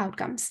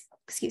outcomes.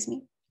 Excuse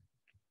me.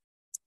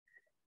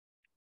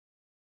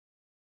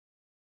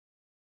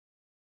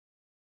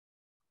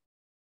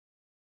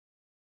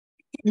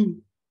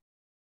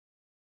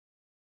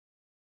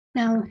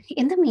 Now,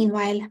 in the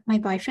meanwhile, my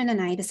boyfriend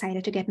and I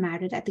decided to get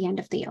married at the end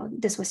of the year.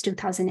 This was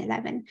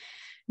 2011.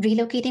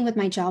 Relocating with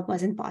my job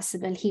wasn't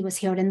possible. He was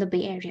here in the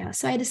Bay Area.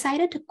 So I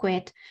decided to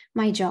quit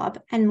my job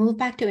and move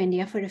back to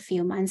India for a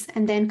few months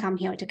and then come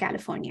here to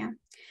California.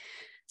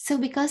 So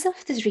because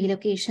of this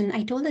relocation,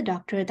 I told the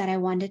doctor that I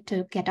wanted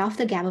to get off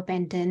the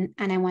gabapentin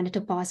and I wanted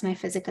to pause my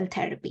physical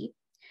therapy.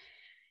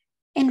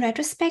 In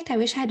retrospect, I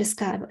wish I had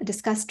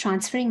discussed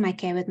transferring my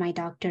care with my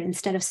doctor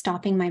instead of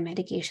stopping my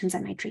medications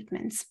and my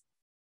treatments.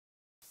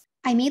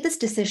 I made this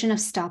decision of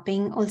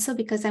stopping also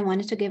because I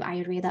wanted to give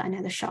Ayurveda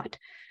another shot.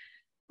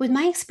 With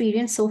my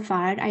experience so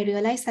far, I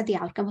realized that the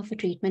outcome of a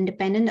treatment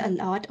depended a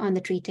lot on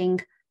the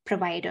treating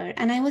provider,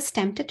 and I was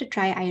tempted to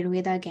try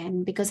Ayurveda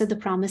again because of the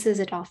promises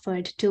it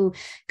offered to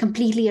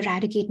completely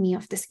eradicate me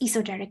of this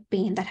esoteric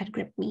pain that had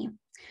gripped me.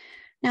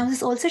 Now,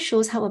 this also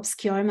shows how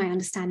obscure my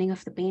understanding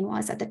of the pain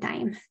was at the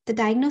time. The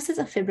diagnosis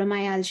of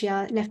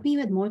fibromyalgia left me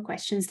with more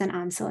questions than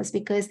answers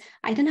because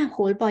I didn't have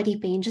whole body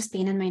pain, just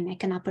pain in my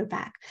neck and upper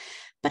back.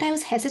 But I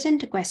was hesitant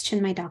to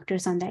question my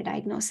doctors on their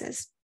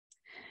diagnosis.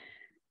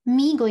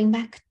 Me going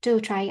back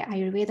to try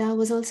Ayurveda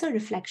was also a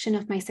reflection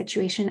of my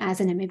situation as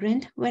an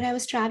immigrant, where I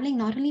was traveling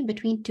not only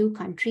between two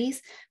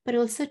countries, but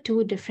also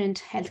two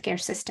different healthcare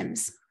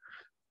systems.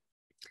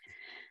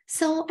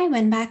 So I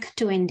went back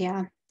to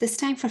India, this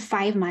time for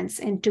 5 months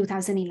in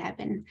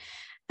 2011,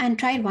 and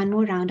tried one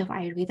more round of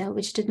Ayurveda,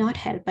 which did not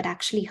help, but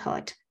actually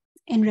hurt.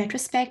 In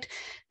retrospect,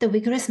 the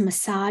vigorous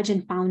massage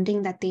and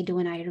pounding that they do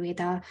in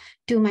Ayurveda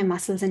to my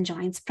muscles and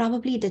joints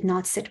probably did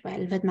not sit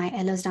well with my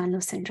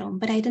Ehlers-Danlos syndrome,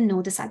 but I didn't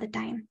know this at the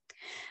time.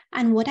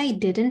 And what I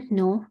didn't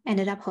know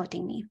ended up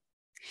hurting me.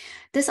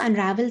 This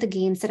unraveled the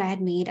gains that I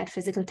had made at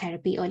physical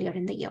therapy earlier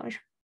in the year.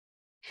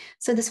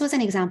 So this was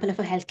an example of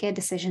a healthcare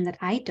decision that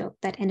I took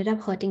that ended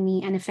up hurting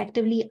me and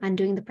effectively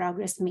undoing the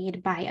progress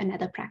made by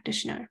another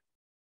practitioner.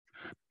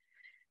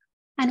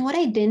 And what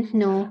I didn't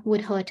know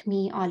would hurt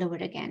me all over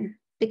again.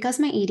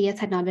 Because my EDS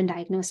had not been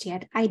diagnosed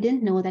yet, I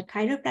didn't know that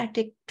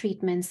chiropractic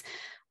treatments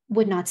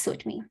would not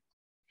suit me.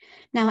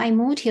 Now, I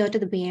moved here to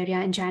the Bay Area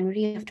in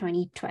January of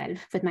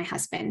 2012 with my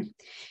husband.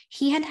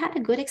 He had had a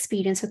good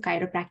experience with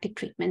chiropractic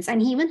treatments,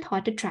 and he even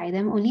thought to try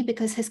them only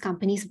because his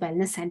company's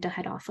wellness center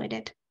had offered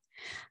it.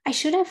 I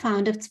should have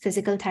found a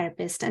physical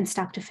therapist and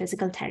stuck to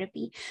physical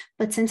therapy,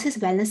 but since his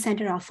wellness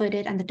center offered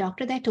it and the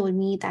doctor there told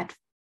me that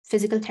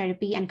physical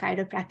therapy and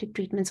chiropractic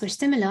treatments were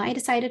similar, I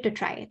decided to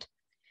try it.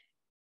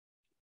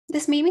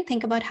 This made me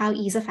think about how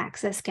ease of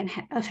access can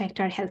affect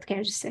our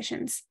healthcare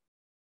decisions.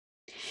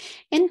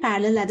 In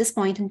parallel, at this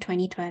point in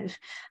 2012,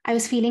 I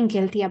was feeling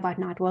guilty about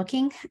not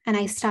working, and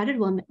I started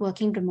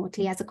working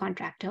remotely as a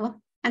contractor.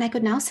 And I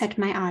could now set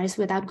my hours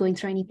without going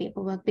through any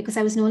paperwork because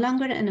I was no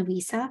longer in a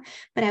visa,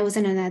 but I was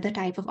in another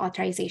type of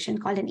authorization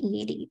called an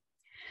EAD.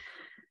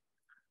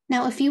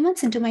 Now, a few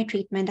months into my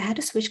treatment, I had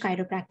to switch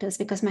chiropractors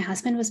because my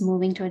husband was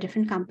moving to a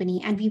different company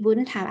and we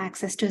wouldn't have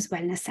access to his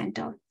wellness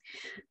center.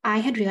 I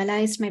had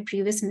realized my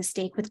previous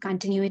mistake with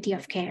continuity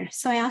of care,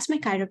 so I asked my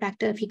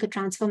chiropractor if he could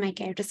transfer my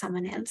care to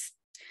someone else.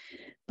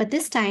 But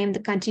this time,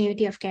 the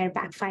continuity of care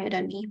backfired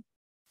on me.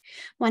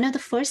 One of the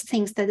first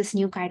things that this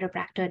new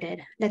chiropractor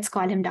did, let's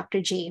call him Dr.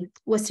 J,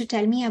 was to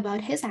tell me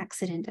about his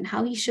accident and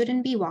how he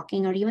shouldn't be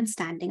walking or even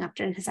standing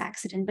after his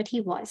accident, but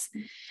he was.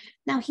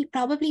 Now, he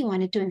probably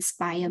wanted to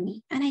inspire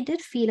me, and I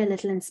did feel a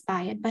little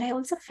inspired, but I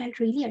also felt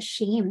really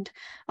ashamed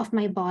of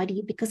my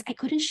body because I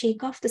couldn't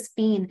shake off this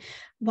pain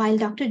while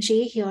Dr.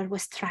 J here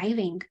was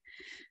thriving.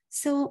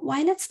 So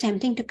while it's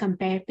tempting to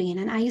compare pain,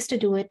 and I used to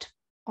do it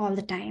all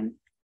the time,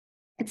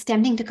 it's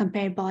tempting to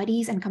compare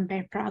bodies and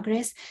compare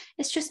progress.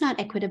 It's just not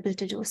equitable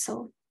to do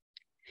so.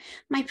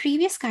 My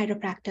previous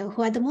chiropractor,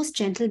 who had the most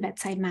gentle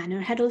bedside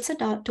manner, had also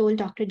told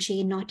Dr.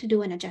 J not to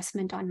do an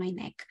adjustment on my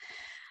neck.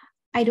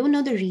 I don't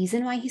know the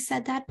reason why he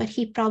said that, but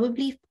he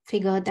probably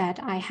figured that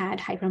I had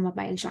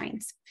hypermobile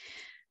joints.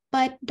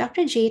 But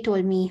Dr. J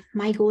told me,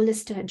 my goal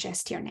is to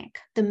adjust your neck.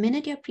 The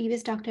minute your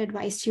previous doctor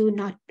advised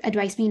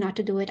me not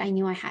to do it, I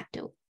knew I had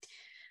to.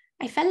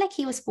 I felt like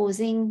he was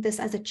posing this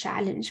as a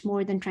challenge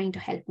more than trying to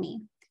help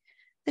me.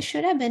 This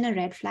should have been a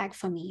red flag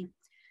for me.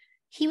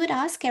 He would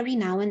ask every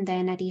now and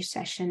then at each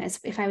session as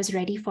if I was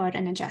ready for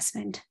an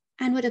adjustment,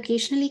 and would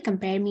occasionally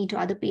compare me to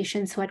other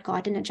patients who had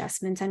gotten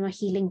adjustments and were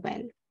healing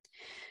well.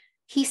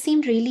 He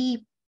seemed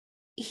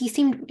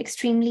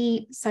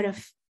extremely sort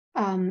of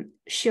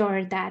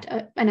sure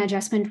that an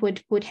adjustment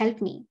would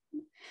help me.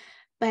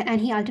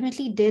 And he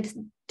ultimately did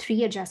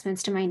 3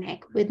 adjustments to my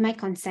neck with my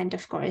consent,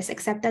 of course,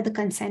 except that the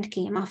consent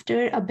came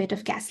after a bit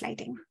of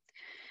gaslighting.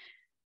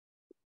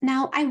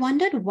 Now, I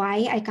wondered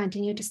why I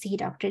continued to see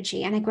Dr.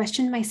 J, and I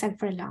questioned myself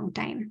for a long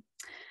time.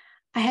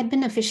 I had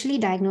been officially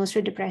diagnosed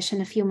with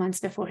depression a few months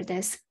before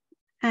this,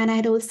 and I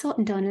had also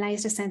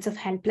internalized a sense of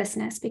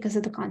helplessness because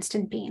of the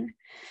constant pain.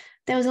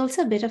 There was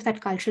also a bit of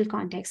that cultural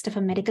context of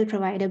a medical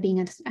provider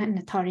being an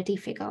authority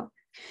figure.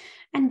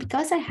 And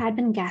because I had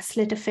been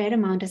gaslit a fair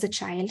amount as a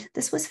child,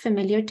 this was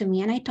familiar to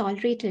me and I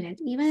tolerated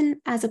it, even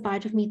as a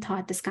part of me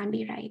thought this can't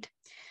be right.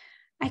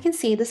 I can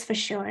say this for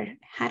sure.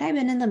 Had I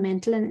been in the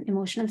mental and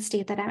emotional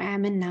state that I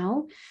am in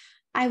now,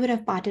 I would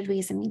have parted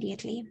ways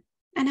immediately.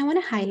 And I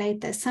want to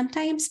highlight this.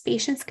 Sometimes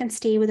patients can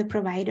stay with a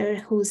provider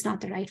who's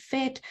not the right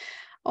fit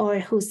or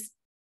who's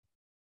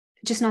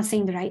just not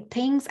saying the right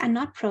things and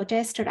not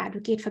protest or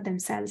advocate for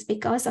themselves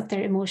because of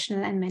their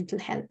emotional and mental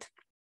health.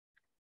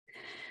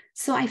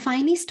 So I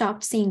finally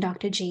stopped seeing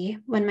Dr. J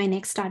when my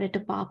neck started to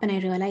pop and I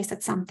realized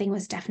that something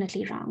was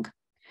definitely wrong.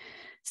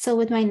 So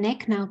with my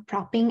neck now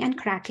propping and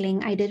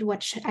crackling, I did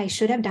what I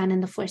should have done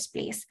in the first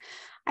place.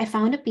 I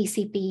found a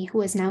PCP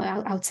who is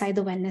now outside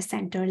the wellness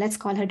center. Let's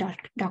call her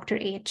Dr.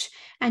 H.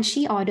 And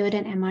she ordered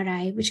an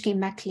MRI, which came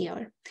back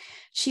clear.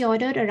 She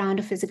ordered a round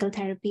of physical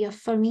therapy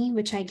for me,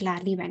 which I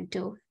gladly went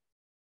to.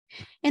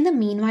 In the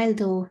meanwhile,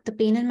 though, the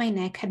pain in my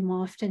neck had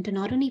morphed into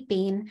not only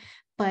pain,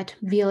 but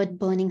weird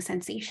burning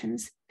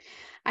sensations.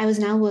 I was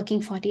now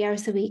working 40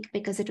 hours a week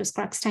because it was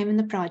crux time in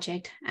the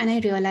project, and I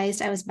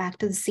realized I was back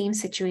to the same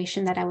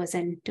situation that I was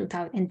in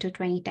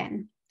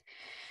 2010.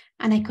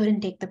 And I couldn't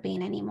take the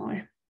pain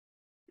anymore.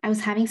 I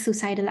was having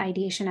suicidal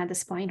ideation at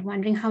this point,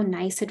 wondering how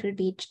nice it would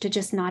be to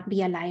just not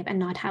be alive and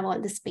not have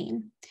all this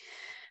pain.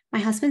 My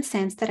husband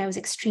sensed that I was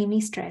extremely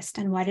stressed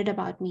and worried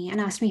about me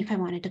and asked me if I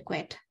wanted to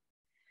quit.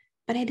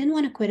 But I didn't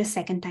want to quit a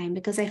second time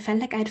because I felt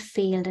like I had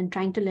failed in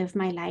trying to live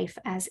my life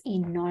as a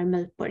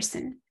normal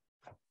person.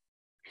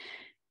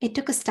 It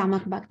took a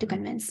stomach bug to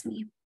convince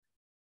me.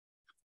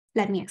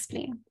 Let me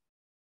explain.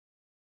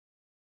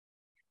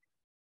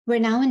 We're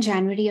now in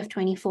January of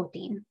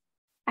 2014.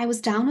 I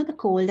was down with a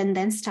cold and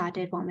then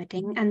started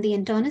vomiting, and the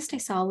internist I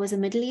saw was a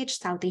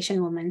middle-aged South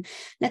Asian woman.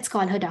 Let's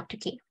call her Dr.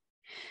 K.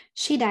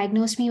 She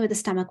diagnosed me with a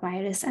stomach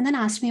virus and then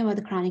asked me about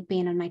the chronic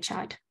pain on my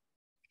chart.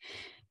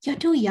 You're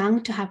too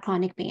young to have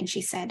chronic pain,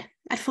 she said.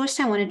 At first,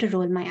 I wanted to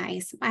roll my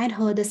eyes. I had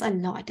heard this a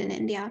lot in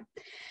India.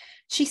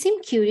 She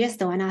seemed curious,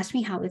 though, and asked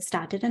me how it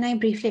started, and I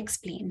briefly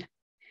explained.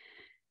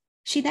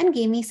 She then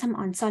gave me some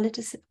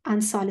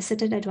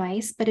unsolicited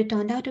advice, but it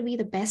turned out to be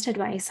the best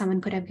advice someone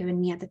could have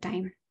given me at the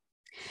time.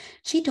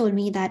 She told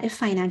me that if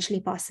financially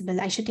possible,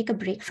 I should take a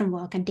break from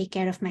work and take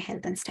care of my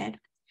health instead.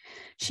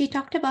 She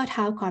talked about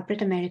how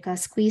corporate America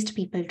squeezed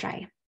people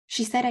dry.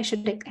 She said I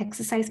should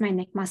exercise my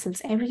neck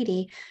muscles every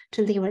day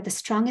till they were the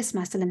strongest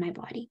muscle in my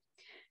body.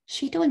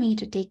 She told me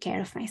to take care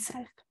of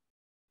myself.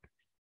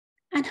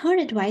 And her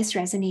advice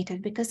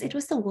resonated because it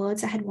was the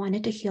words I had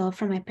wanted to hear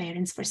from my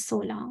parents for so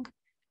long.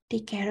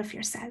 Take care of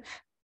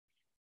yourself.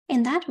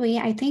 In that way,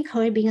 I think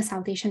her being a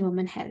South Asian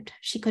woman helped.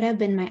 She could have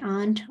been my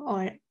aunt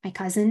or my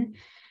cousin.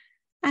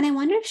 And I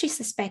wonder if she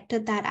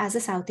suspected that as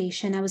a South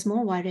Asian, I was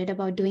more worried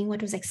about doing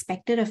what was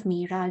expected of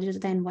me rather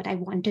than what I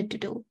wanted to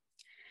do.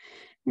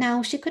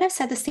 Now, she could have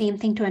said the same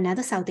thing to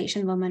another South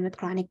Asian woman with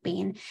chronic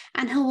pain,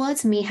 and her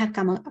words may have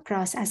come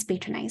across as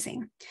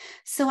patronizing.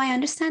 So I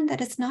understand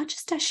that it's not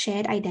just our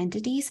shared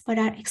identities, but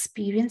our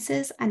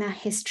experiences and our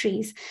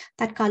histories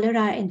that color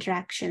our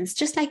interactions,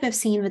 just like we've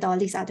seen with all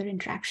these other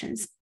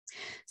interactions.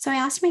 So I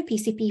asked my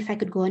PCP if I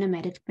could go on a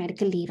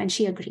medical leave, and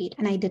she agreed,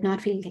 and I did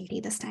not feel guilty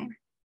this time.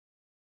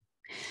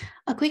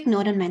 A quick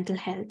note on mental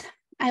health.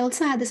 I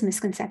also had this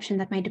misconception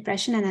that my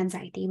depression and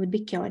anxiety would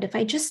be cured if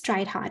I just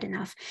tried hard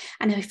enough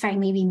and if I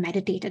maybe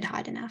meditated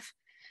hard enough.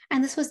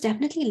 And this was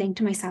definitely linked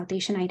to my South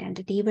Asian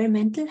identity, where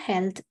mental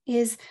health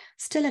is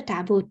still a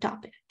taboo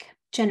topic,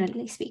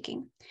 generally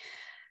speaking.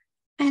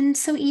 And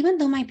so even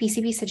though my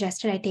PCP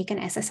suggested I take an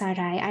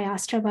SSRI, I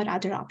asked her about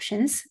other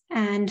options.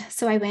 And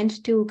so I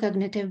went to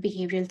cognitive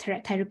behavioral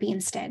therapy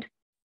instead.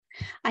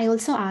 I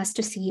also asked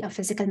to see a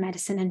physical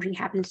medicine and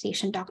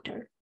rehabilitation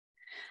doctor.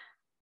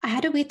 I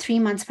had to wait 3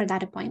 months for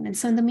that appointment.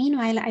 So in the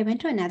meanwhile, I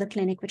went to another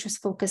clinic which was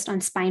focused on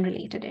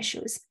spine-related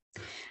issues.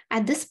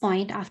 At this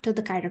point, after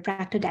the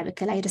chiropractor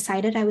debacle, I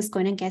decided I was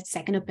going to get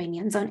second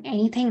opinions on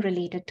anything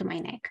related to my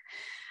neck.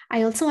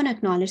 I also want to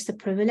acknowledge the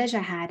privilege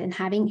I had in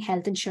having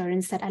health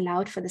insurance that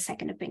allowed for the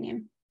second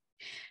opinion.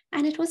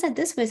 And it was at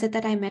this visit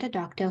that I met a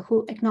doctor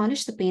who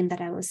acknowledged the pain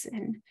that I was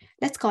in.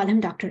 Let's call him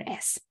Dr.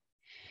 S.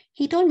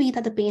 He told me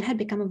that the pain had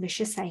become a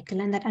vicious cycle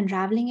and that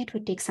unraveling it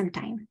would take some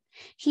time.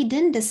 He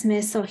didn't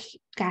dismiss or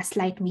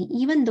gaslight me,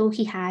 even though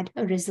he had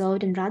a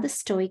reserved and rather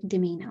stoic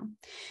demeanor.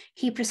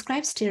 He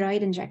prescribed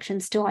steroid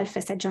injections to all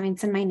facet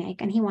joints in my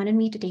neck, and he wanted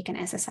me to take an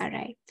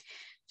SSRI.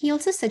 He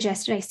also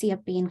suggested I see a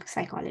pain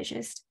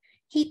psychologist.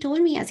 He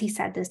told me as he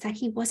said this that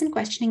he wasn't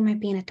questioning my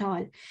pain at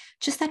all,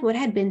 just that what I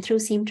had been through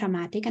seemed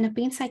traumatic and a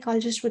pain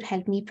psychologist would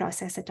help me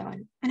process it all.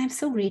 And I'm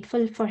so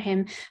grateful for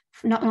him,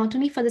 not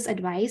only for this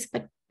advice,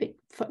 but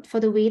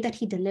for the way that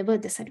he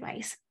delivered this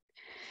advice.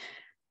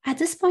 At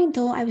this point,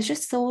 though, I was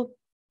just so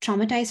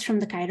traumatized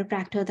from the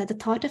chiropractor that the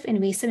thought of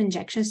invasive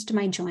injections to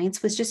my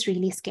joints was just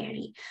really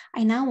scary.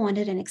 I now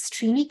wanted an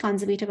extremely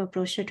conservative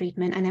approach to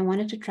treatment, and I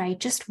wanted to try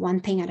just one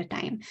thing at a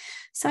time.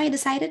 So I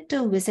decided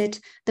to visit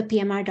the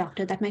PMR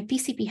doctor that my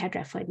PCP had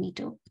referred me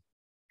to.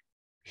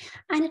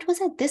 And it was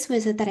at this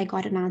visit that I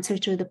got an answer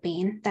to the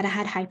pain, that I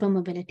had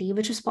hypermobility,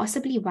 which was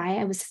possibly why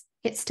I was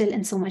still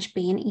in so much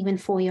pain even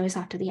 4 years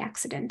after the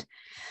accident.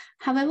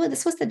 However,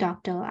 this was the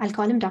doctor, I'll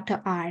call him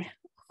Dr. R,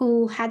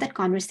 who had that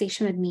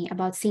conversation with me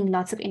about seeing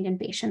lots of Indian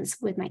patients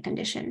with my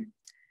condition.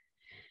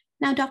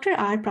 Now, Dr.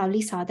 R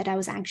probably saw that I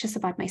was anxious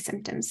about my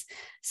symptoms,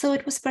 so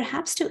it was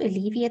perhaps to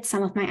alleviate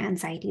some of my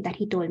anxiety that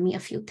he told me a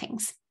few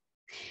things.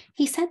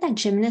 He said that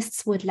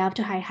gymnasts would love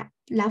to have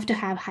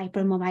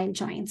hypermobile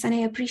joints, and I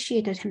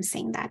appreciated him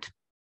saying that.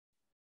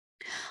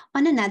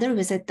 On another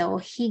visit, though,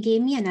 he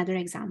gave me another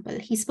example.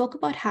 He spoke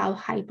about how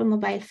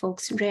hypermobile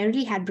folks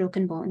rarely had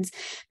broken bones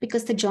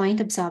because the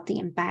joint absorbed the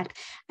impact,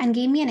 and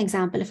gave me an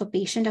example of a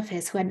patient of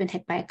his who had been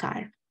hit by a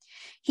car.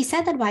 He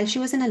said that while she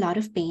was in a lot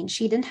of pain,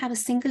 she didn't have a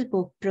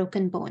single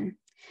broken bone.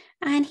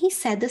 And he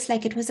said this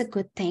like it was a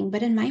good thing,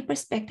 but in my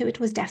perspective,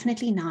 it was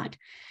definitely not.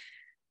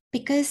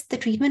 Because the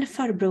treatment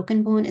for a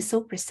broken bone is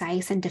so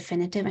precise and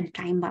definitive and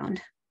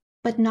time-bound,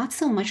 but not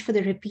so much for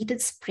the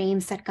repeated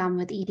sprains that come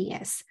with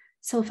EDS.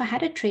 So if I had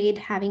to trade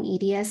having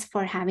EDS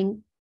for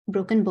having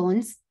broken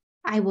bones,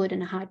 I would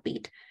in a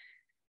heartbeat.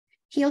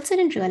 He also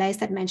didn't realize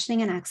that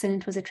mentioning an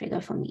accident was a trigger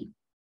for me.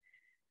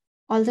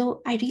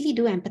 Although I really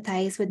do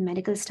empathize with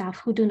medical staff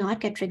who do not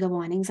get trigger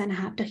warnings and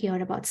have to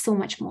hear about so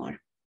much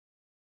more.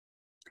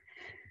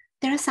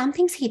 There are some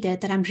things he did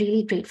that I'm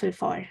really grateful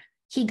for.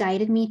 He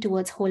guided me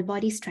towards whole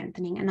body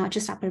strengthening and not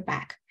just upper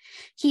back.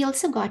 He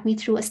also got me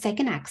through a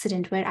second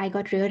accident where I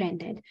got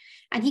rear-ended,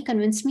 and he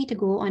convinced me to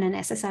go on an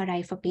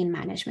SSRI for pain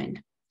management.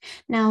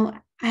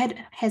 Now, I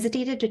had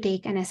hesitated to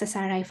take an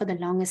SSRI for the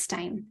longest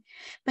time,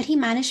 but he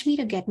managed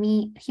to get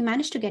me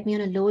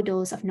on a low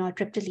dose of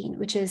nortriptyline,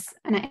 which is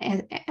an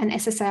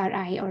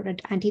SSRI or an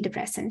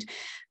antidepressant,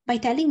 by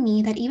telling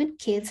me that even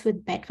kids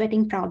with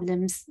bedwetting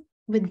problems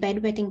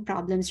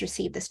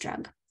receive this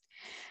drug.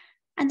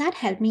 And that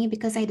helped me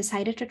because I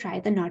decided to try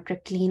the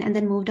nortriptyline and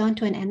then moved on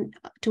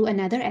to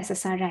another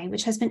SSRI,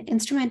 which has been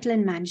instrumental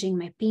in managing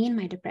my pain,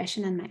 my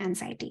depression, and my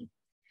anxiety.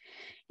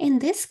 In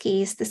this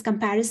case, this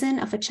comparison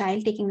of a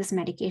child taking this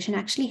medication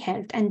actually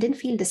helped and didn't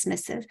feel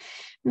dismissive.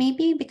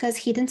 Maybe because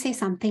he didn't say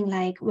something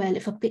like, well,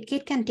 if a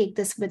kid can take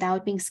this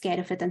without being scared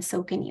of it, then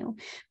so can you.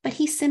 But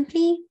he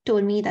simply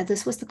told me that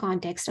this was the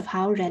context of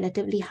how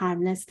relatively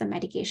harmless the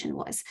medication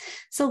was.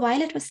 So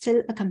while it was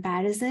still a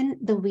comparison,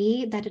 the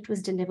way that it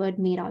was delivered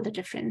made all the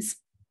difference.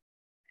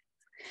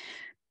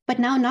 But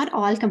now not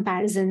all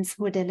comparisons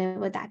were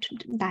delivered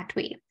that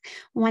way.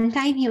 One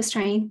time he was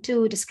trying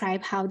to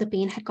describe how the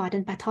pain had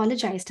gotten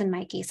pathologized in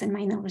my case in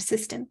my nervous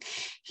system.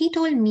 He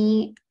told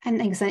me an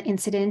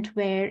incident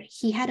where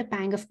he had a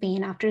pang of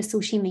pain after a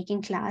sushi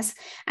making class,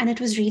 and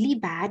it was really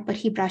bad, but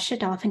he brushed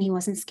it off and he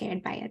wasn't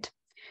scared by it.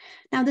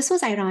 Now, this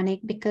was ironic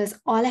because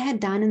all I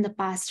had done in the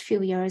past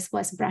few years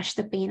was brush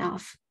the pain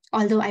off,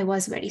 although I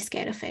was very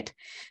scared of it.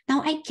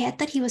 Now, I get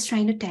that he was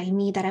trying to tell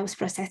me that I was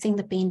processing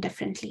the pain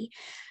differently,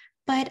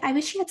 but I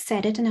wish he had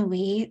said it in a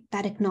way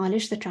that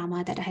acknowledged the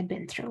trauma that I had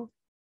been through.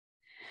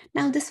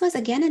 Now, this was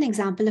again an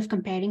example of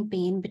comparing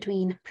pain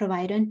between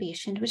provider and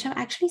patient, which I've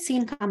actually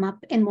seen come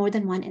up in more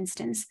than one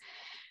instance.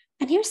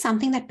 And here's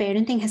something that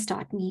parenting has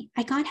taught me.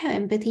 I can't have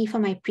empathy for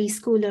my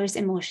preschoolers'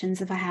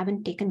 emotions if I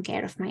haven't taken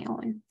care of my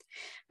own.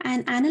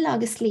 And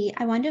analogously,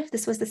 I wonder if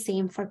this was the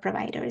same for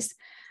providers.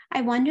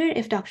 I wonder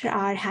if Dr.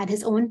 R had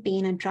his own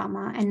pain and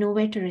trauma and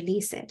nowhere to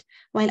release it,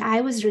 while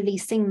I was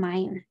releasing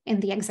mine in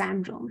the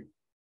exam room.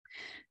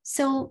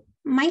 So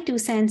my 2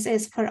 cents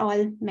is for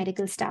all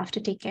medical staff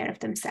to take care of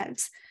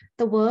themselves.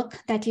 The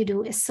work that you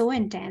do is so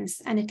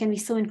intense and it can be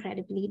so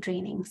incredibly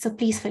draining. So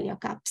please fill your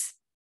cups.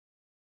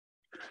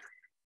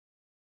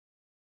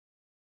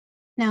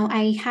 Now,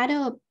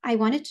 I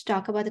wanted to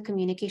talk about the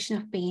communication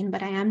of pain,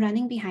 but I am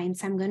running behind,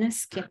 so I'm going to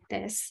skip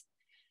this.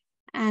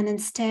 And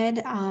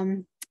instead,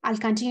 I'll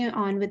continue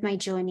on with my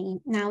journey.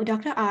 Now,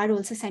 Dr. R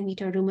also sent me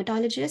to a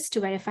rheumatologist to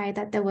verify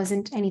that there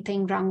wasn't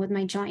anything wrong with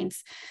my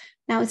joints.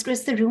 Now, it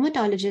was the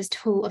rheumatologist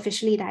who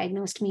officially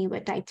diagnosed me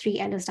with type 3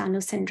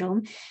 Ehlers-Danlos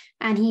syndrome.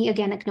 And he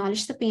again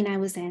acknowledged the pain I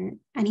was in.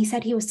 And he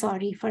said he was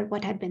sorry for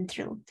what I'd been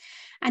through.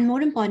 And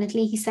more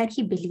importantly, he said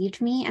he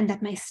believed me and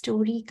that my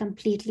story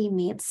completely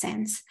made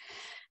sense.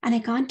 And I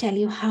can't tell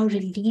you how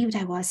relieved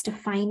I was to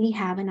finally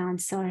have an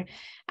answer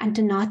and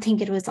to not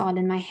think it was all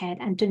in my head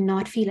and to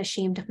not feel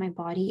ashamed of my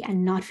body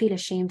and not feel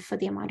ashamed for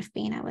the amount of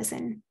pain I was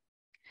in.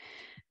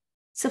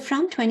 So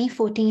from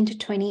 2014 to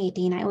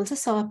 2018, I also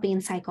saw a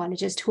pain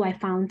psychologist who I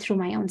found through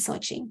my own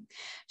searching.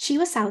 She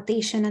was South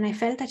Asian, and I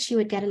felt that she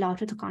would get a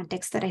lot of the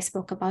context that I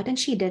spoke about, and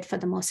she did for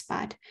the most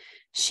part.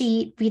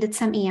 We did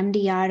some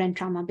EMDR and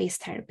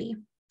trauma-based therapy.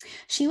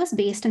 She was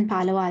based in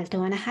Palo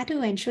Alto, and I had to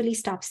eventually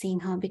stop seeing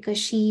her because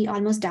she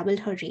almost doubled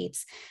her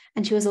rates,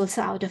 and she was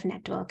also out of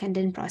network and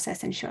didn't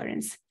process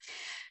insurance.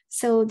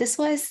 So this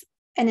was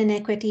an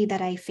inequity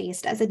that I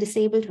faced as a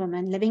disabled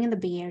woman living in the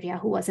Bay Area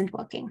who wasn't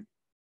working.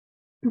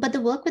 But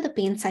the work with a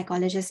pain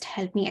psychologist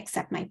helped me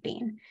accept my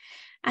pain.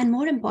 And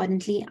more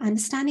importantly,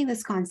 understanding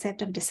this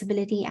concept of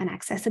disability and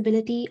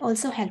accessibility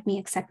also helped me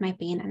accept my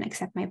pain and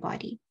accept my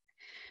body.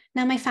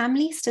 Now, my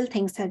family still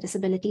thinks that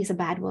disability is a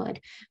bad word,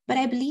 but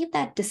I believe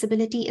that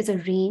disability is a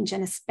range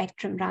and a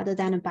spectrum rather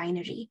than a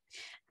binary.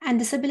 And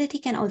disability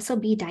can also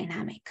be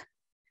dynamic.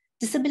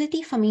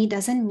 Disability for me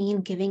doesn't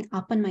mean giving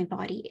up on my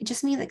body. It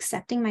just means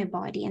accepting my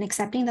body and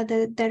accepting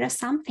that there are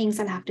some things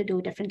I'll have to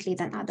do differently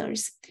than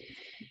others.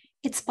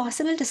 It's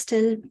possible to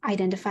still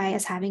identify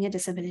as having a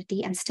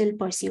disability and still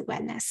pursue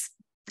wellness.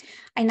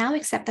 I now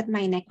accept that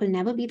my neck will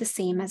never be the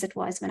same as it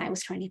was when I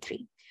was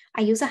 23.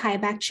 I use a high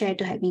back chair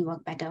to help me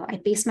work better. I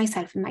pace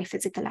myself in my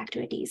physical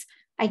activities.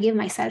 I give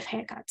myself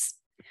haircuts.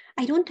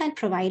 I don't tell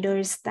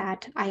providers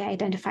that I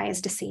identify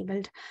as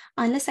disabled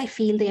unless I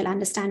feel they'll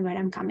understand where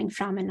I'm coming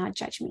from and not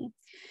judge me.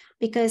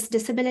 Because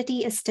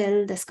disability is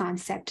still this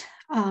concept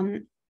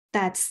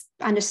that's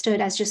understood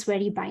as just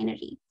very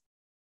binary.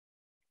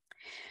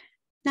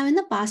 Now, in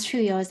the past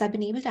few years, I've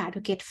been able to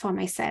advocate for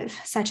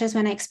myself, such as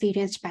when I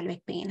experienced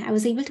pelvic pain. I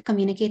was able to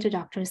communicate to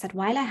doctors that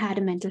while I had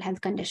a mental health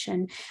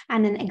condition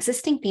and an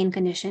existing pain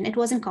condition, it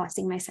wasn't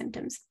causing my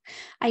symptoms.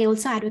 I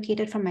also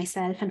advocated for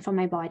myself and for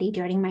my body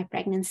during my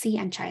pregnancy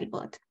and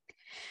childbirth.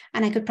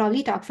 And I could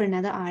probably talk for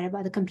another hour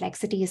about the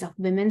complexities of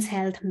women's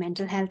health,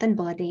 mental health, and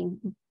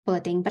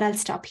birthing, but I'll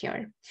stop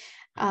here.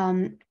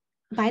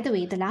 By the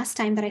way, the last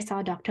time that I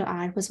saw Dr.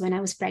 R was when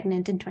I was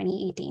pregnant in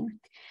 2018.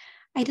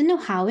 I didn't know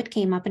how it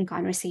came up in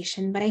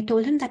conversation, but I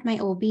told him that my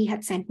OB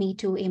had sent me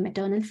to a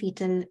maternal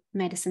fetal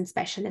medicine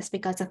specialist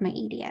because of my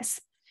EDS.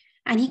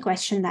 And he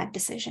questioned that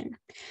decision.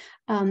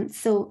 And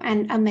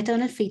a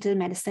maternal fetal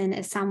medicine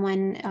is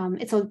someone,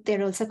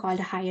 they're also called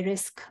a high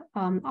risk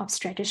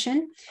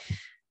obstetrician.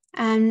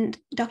 And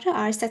Dr.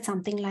 R said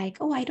something like,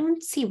 "Oh, I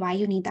don't see why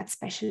you need that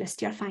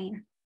specialist. You're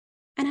fine."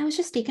 And I was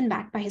just taken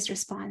back by his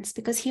response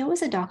because here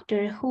was a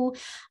doctor who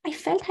I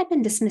felt had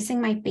been dismissing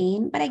my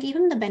pain, but I gave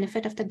him the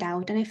benefit of the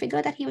doubt. And I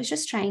figured that he was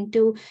just trying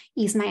to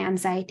ease my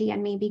anxiety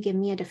and maybe give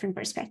me a different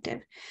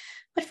perspective.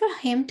 But for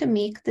him to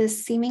make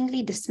this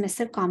seemingly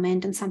dismissive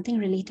comment on something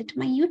related to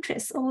my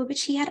uterus, over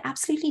which he had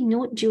absolutely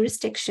no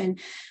jurisdiction,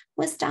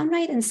 was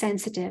downright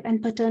insensitive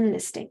and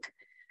paternalistic.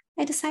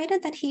 I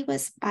decided that he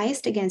was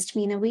biased against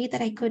me in a way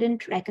that I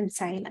couldn't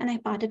reconcile, and I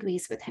parted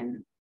ways with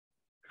him.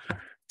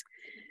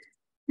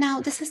 Now,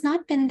 this has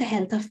not been the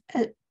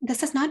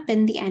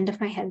end of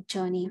my health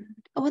journey.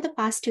 Over the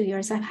past 2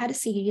 years, I've had a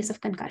series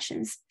of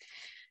concussions.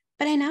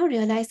 But I now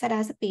realize that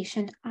as a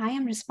patient, I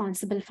am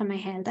responsible for my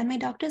health, and my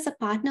doctor is a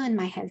partner in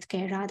my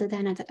healthcare rather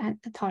than an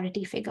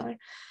authority figure.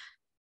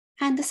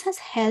 And this has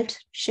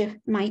helped shift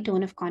my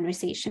tone of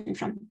conversation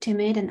from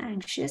timid and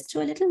anxious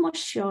to a little more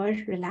sure,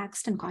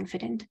 relaxed, and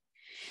confident.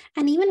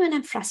 And even when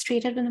I'm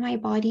frustrated with my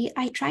body,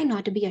 I try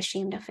not to be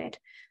ashamed of it.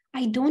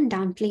 I don't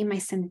downplay my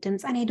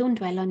symptoms and I don't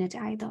dwell on it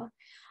either.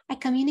 I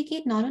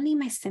communicate not only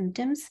my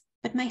symptoms,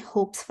 but my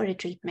hopes for a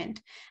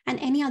treatment and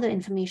any other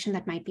information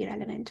that might be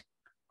relevant.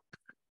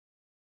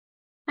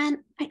 And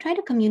I try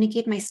to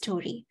communicate my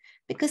story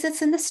because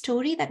it's in the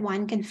story that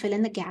one can fill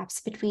in the gaps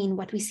between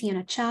what we see on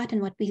a chart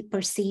and what we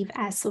perceive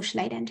as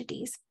social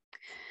identities.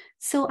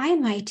 So I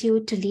invite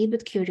you to lead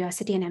with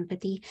curiosity and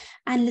empathy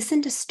and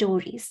listen to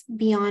stories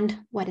beyond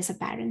what is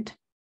apparent.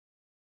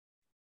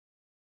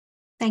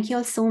 Thank you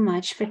all so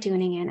much for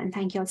tuning in, and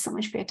thank you all so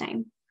much for your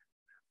time.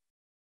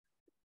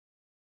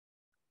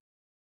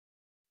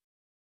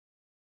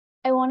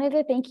 I wanted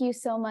to thank you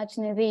so much,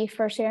 Nidhi,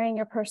 for sharing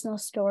your personal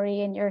story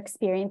and your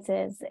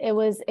experiences. It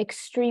was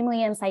extremely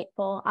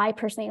insightful. I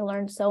personally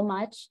learned so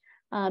much,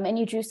 and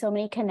you drew so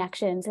many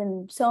connections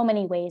in so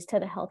many ways to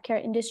the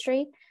healthcare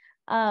industry.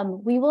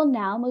 We will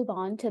now move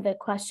on to the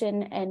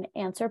question and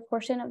answer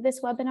portion of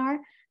this webinar.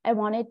 I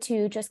wanted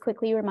to just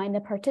quickly remind the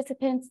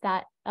participants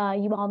that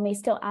you all may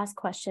still ask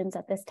questions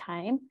at this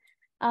time.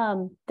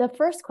 The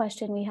first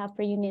question we have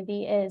for you,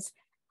 Nidhi, is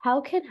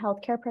how can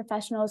healthcare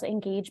professionals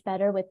engage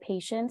better with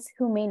patients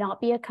who may not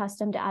be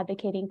accustomed to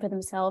advocating for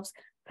themselves,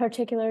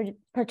 particularly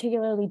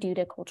due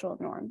to cultural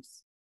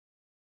norms?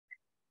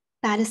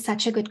 That is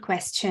such a good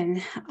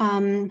question.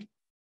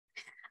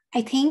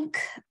 I think,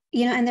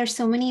 and there's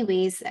so many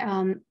ways.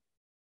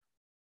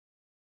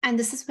 And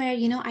this is where,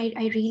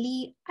 I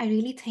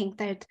really think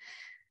that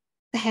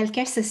the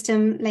healthcare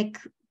system, like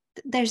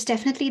there's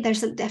definitely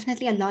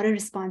a lot of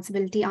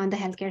responsibility on the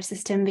healthcare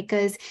system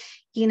because,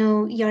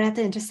 you're at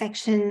the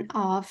intersection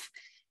of,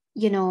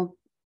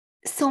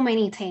 so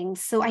many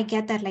things. So I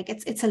get that, like,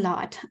 it's a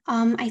lot.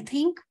 I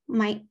think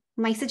my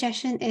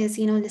suggestion is,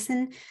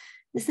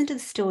 listen to the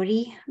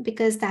story,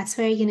 because that's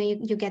where,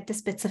 you get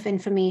this bits of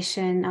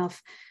information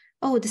of,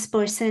 oh, this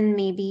person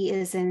maybe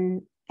is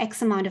in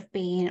X amount of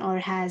pain or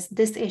has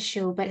this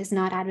issue, but is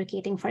not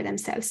advocating for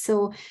themselves.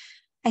 So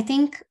I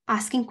think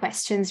asking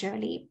questions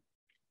really.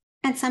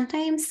 And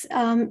sometimes,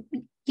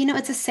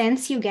 it's a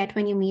sense you get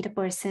when you meet a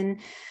person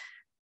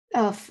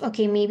of,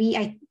 okay, maybe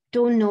I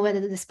don't know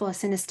whether this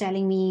person is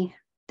telling me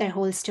their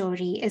whole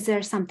story. Is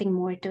there something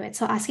more to it?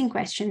 So asking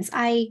questions.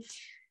 A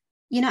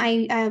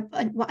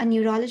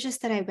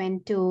neurologist that I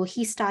went to,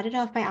 he started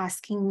off by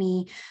asking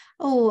me,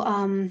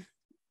 oh,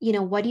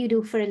 what do you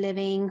do for a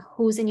living?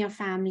 Who's in your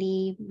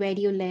family? Where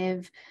do you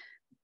live?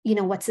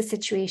 What's the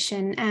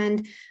situation?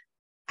 And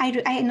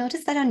I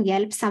noticed that on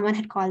Yelp, someone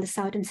had called this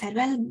out and said,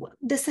 well,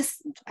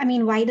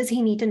 why does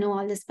he need to know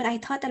all this? But I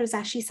thought that was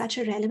actually such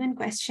a relevant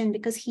question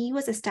because he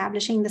was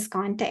establishing this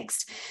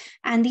context.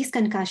 And these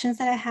concussions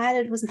that I had,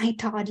 it was my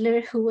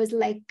toddler who was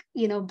like,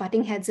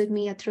 butting heads with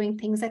me or throwing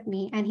things at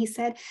me. And he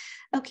said,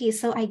 okay,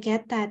 so I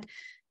get that,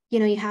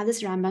 you have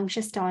this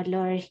rambunctious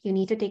toddler, you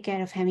need to take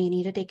care of him, you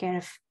need to take care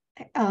of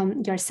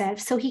yourself.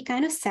 So he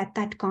kind of set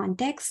that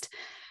context.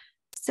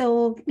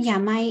 So yeah,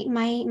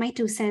 my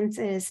 2 cents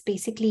is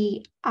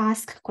basically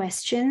ask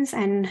questions.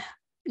 And,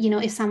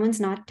 if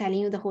someone's not telling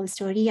you the whole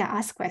story, yeah,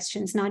 ask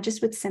questions, not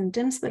just with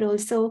symptoms, but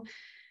also,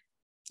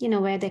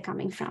 where they're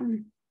coming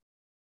from.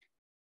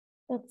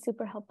 That's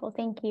super helpful.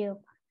 Thank you.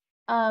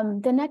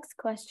 The next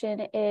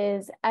question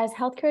is, as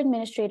healthcare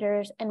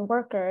administrators and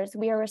workers,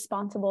 we are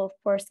responsible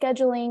for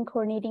scheduling,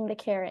 coordinating the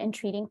care, and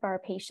treating for our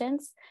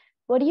patients.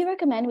 What do you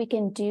recommend we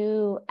can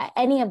do at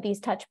any of these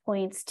touch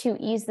points to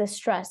ease the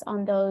stress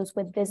on those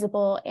with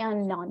visible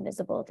and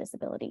non-visible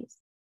disabilities?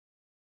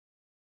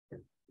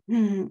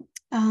 Well,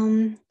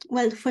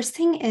 the first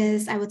thing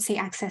is, I would say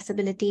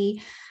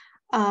accessibility.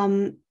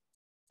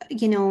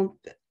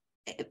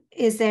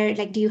 Is there,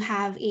 like, do you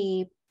have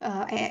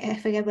I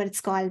forget what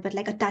it's called, but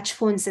like a touch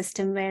phone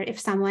system where if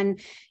someone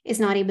is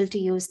not able to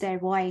use their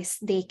voice,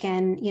 they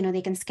can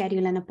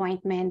schedule an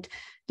appointment,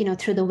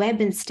 through the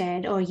web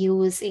instead, or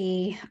use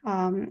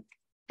again,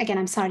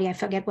 I'm sorry, I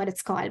forget what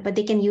it's called, but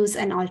they can use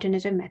an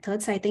alternative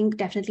method. So I think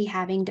definitely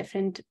having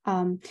different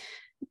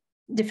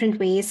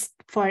ways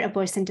for a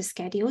person to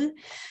schedule.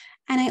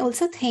 And I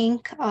also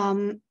think,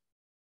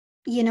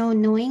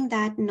 knowing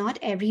that not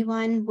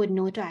everyone would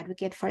know to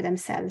advocate for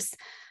themselves.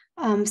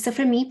 So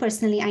for me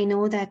personally, I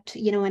know that,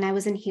 when I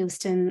was in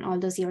Houston all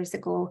those years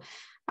ago,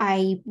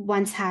 I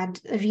once had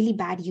a really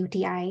bad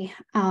UTI,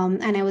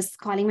 and I was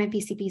calling my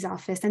PCP's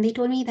office and they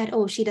told me that,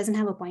 oh, she doesn't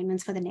have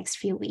appointments for the next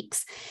few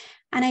weeks.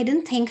 And I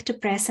didn't think to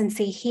press and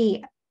say,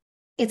 hey,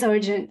 it's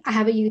urgent, I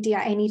have a UTI,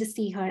 I need to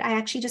see her. I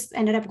actually just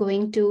ended up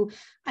going to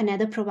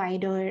another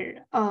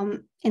provider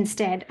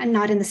instead, and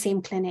not in the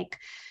same clinic.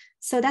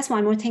 So that's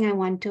one more thing I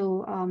want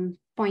to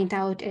point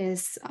out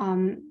is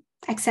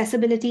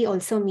accessibility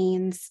also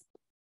means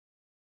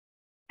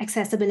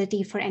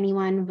accessibility for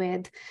anyone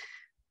with,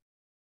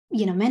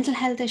 mental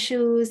health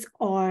issues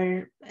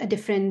or a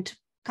different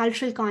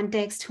cultural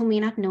context who may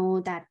not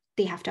know that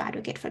they have to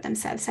advocate for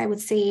themselves. I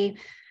would say,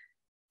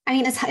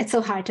 it's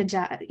so hard to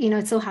judge,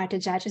 it's so hard to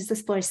judge, is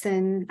this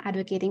person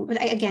advocating? But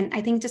again,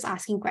 I think just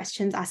asking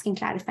questions, asking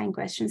clarifying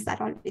questions,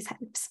 that always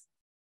helps.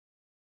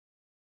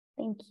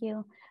 Thank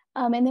you.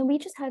 And then we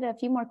just had a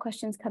few more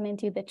questions come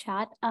into the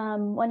chat.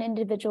 One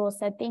individual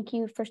said, thank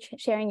you for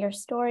sharing your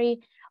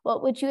story.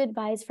 What would you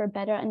advise for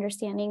better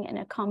understanding and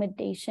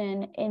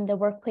accommodation in the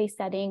workplace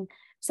setting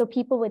so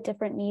people with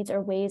different needs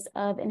or ways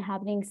of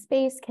inhabiting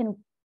space can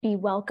be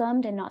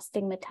welcomed and not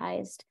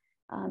stigmatized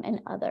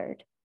and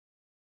othered?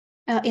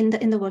 In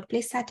the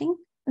workplace setting?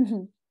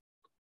 Mm-hmm.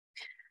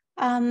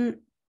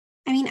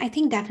 I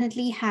think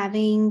definitely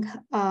having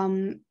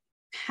an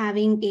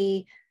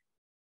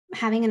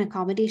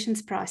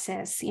accommodations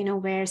process,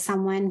 where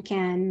someone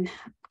can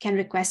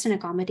request an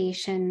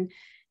accommodation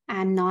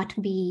and not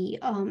be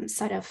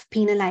sort of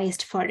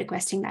penalized for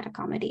requesting that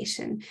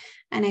accommodation.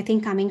 And I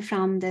think coming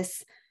from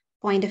this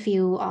point of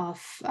view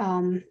of,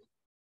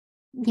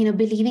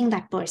 believing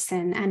that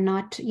person and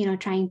not,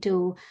 trying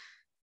to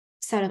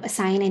sort of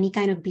assign any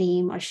kind of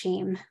blame or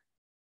shame.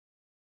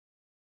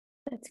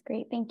 That's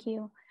great. Thank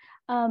you.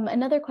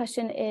 Another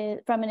question is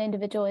from an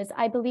individual is,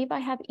 I believe I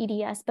have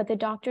EDS, but the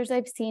doctors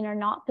I've seen are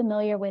not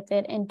familiar with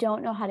it and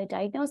don't know how to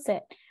diagnose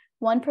it.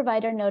 One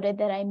provider noted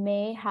that I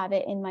may have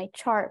it in my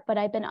chart, but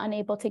I've been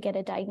unable to get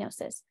a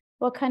diagnosis.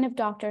 What kind of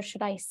doctor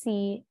should I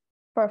see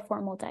for a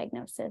formal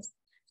diagnosis?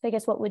 So I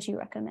guess what would you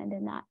recommend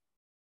in that?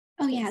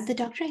 Oh yeah, the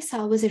doctor I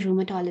saw was a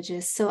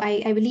rheumatologist. So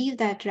I believe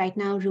that right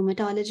now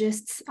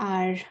rheumatologists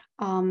are,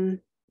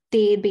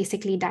 they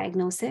basically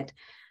diagnose it.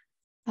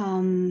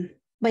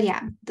 But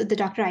yeah, the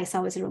doctor I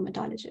saw was a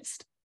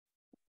rheumatologist.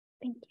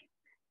 Thank you.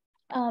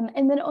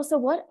 And then also,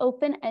 what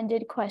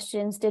open-ended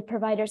questions did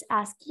providers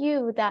ask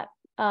you that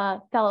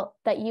felt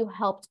that you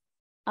helped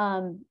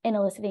in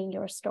eliciting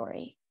your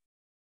story?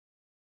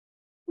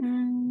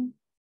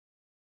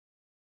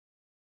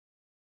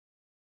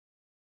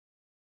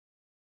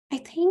 I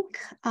think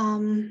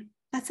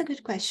that's a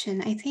good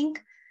question. I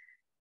think,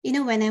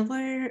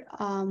 whenever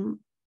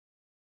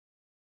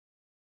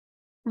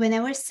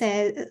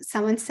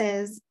someone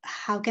says,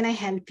 how can I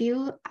help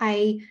you?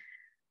 I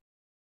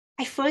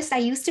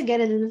used to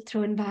get a little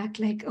thrown back,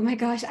 like, oh my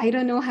gosh, I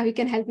don't know how you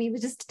can help me,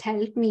 but just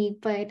help me.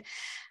 But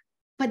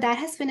that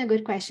has been a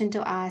good question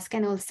to ask.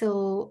 And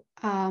also,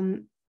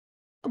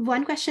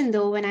 one question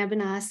though, when I've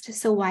been asked,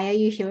 so why are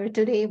you here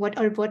today?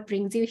 What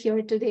brings you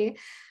here today?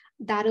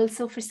 That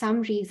also, for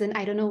some reason,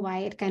 I don't know why,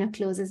 it kind of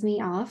closes me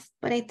off.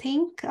 But I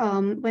think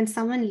when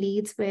someone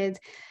leads with,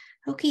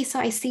 okay, so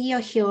I see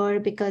you're here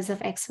because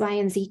of X, Y,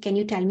 and Z, can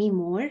you tell me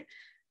more?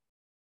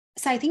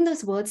 So I think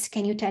those words,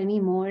 can you tell me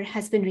more,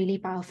 has been really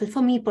powerful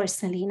for me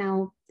personally.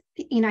 Now,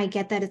 I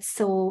get that it's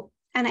so,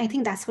 and I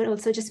think that's what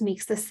also just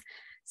makes this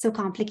so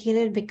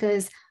complicated,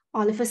 because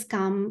all of us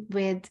come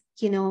with,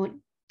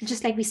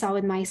 just like we saw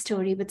with my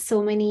story, with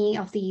so many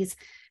of these,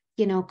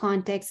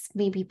 contexts,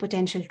 maybe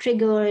potential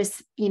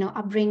triggers,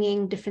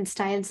 upbringing, different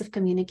styles of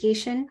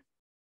communication.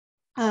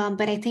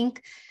 But I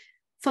think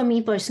for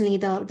me personally,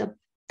 the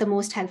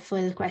most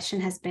helpful question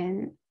has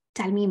been,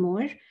 tell me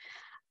more.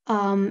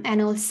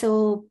 And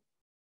also,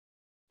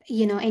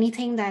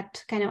 anything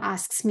that kind of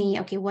asks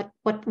me, okay,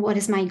 what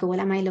is my goal?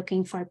 Am I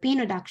looking for pain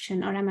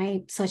reduction, or am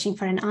I searching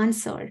for an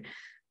answer?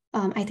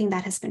 I think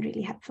that has been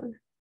really helpful.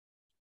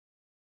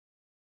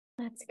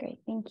 That's great.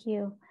 Thank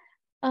you.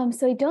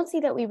 So I don't see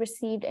that we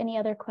received any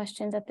other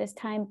questions at this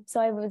time.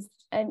 So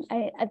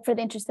for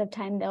the interest of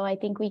time though, I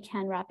think we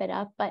can wrap it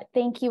up, but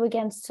thank you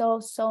again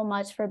so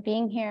much for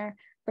being here,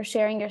 for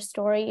sharing your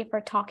story, for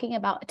talking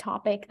about a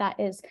topic that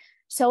is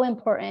so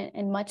important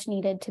and much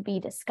needed to be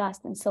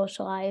discussed and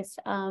socialized.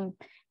 And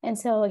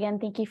so again,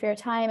 thank you for your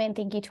time, and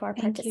thank you to our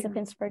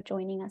participants for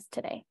joining us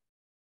today.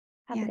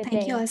 Have a good day.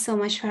 Thank you all so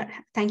much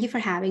thank you for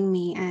having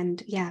me.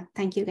 And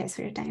thank you guys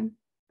for your time.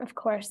 Of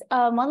course.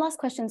 One last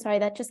question, sorry,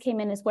 that just came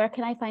in is, where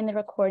can I find the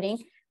recording?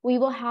 We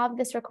will have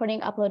this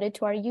recording uploaded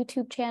to our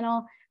YouTube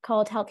channel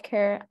called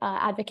Healthcare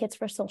Advocates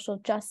for Social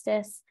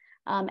Justice,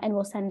 and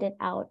we'll send it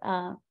out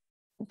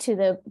to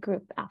the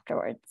group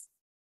afterwards.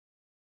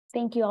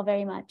 Thank you all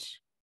very much.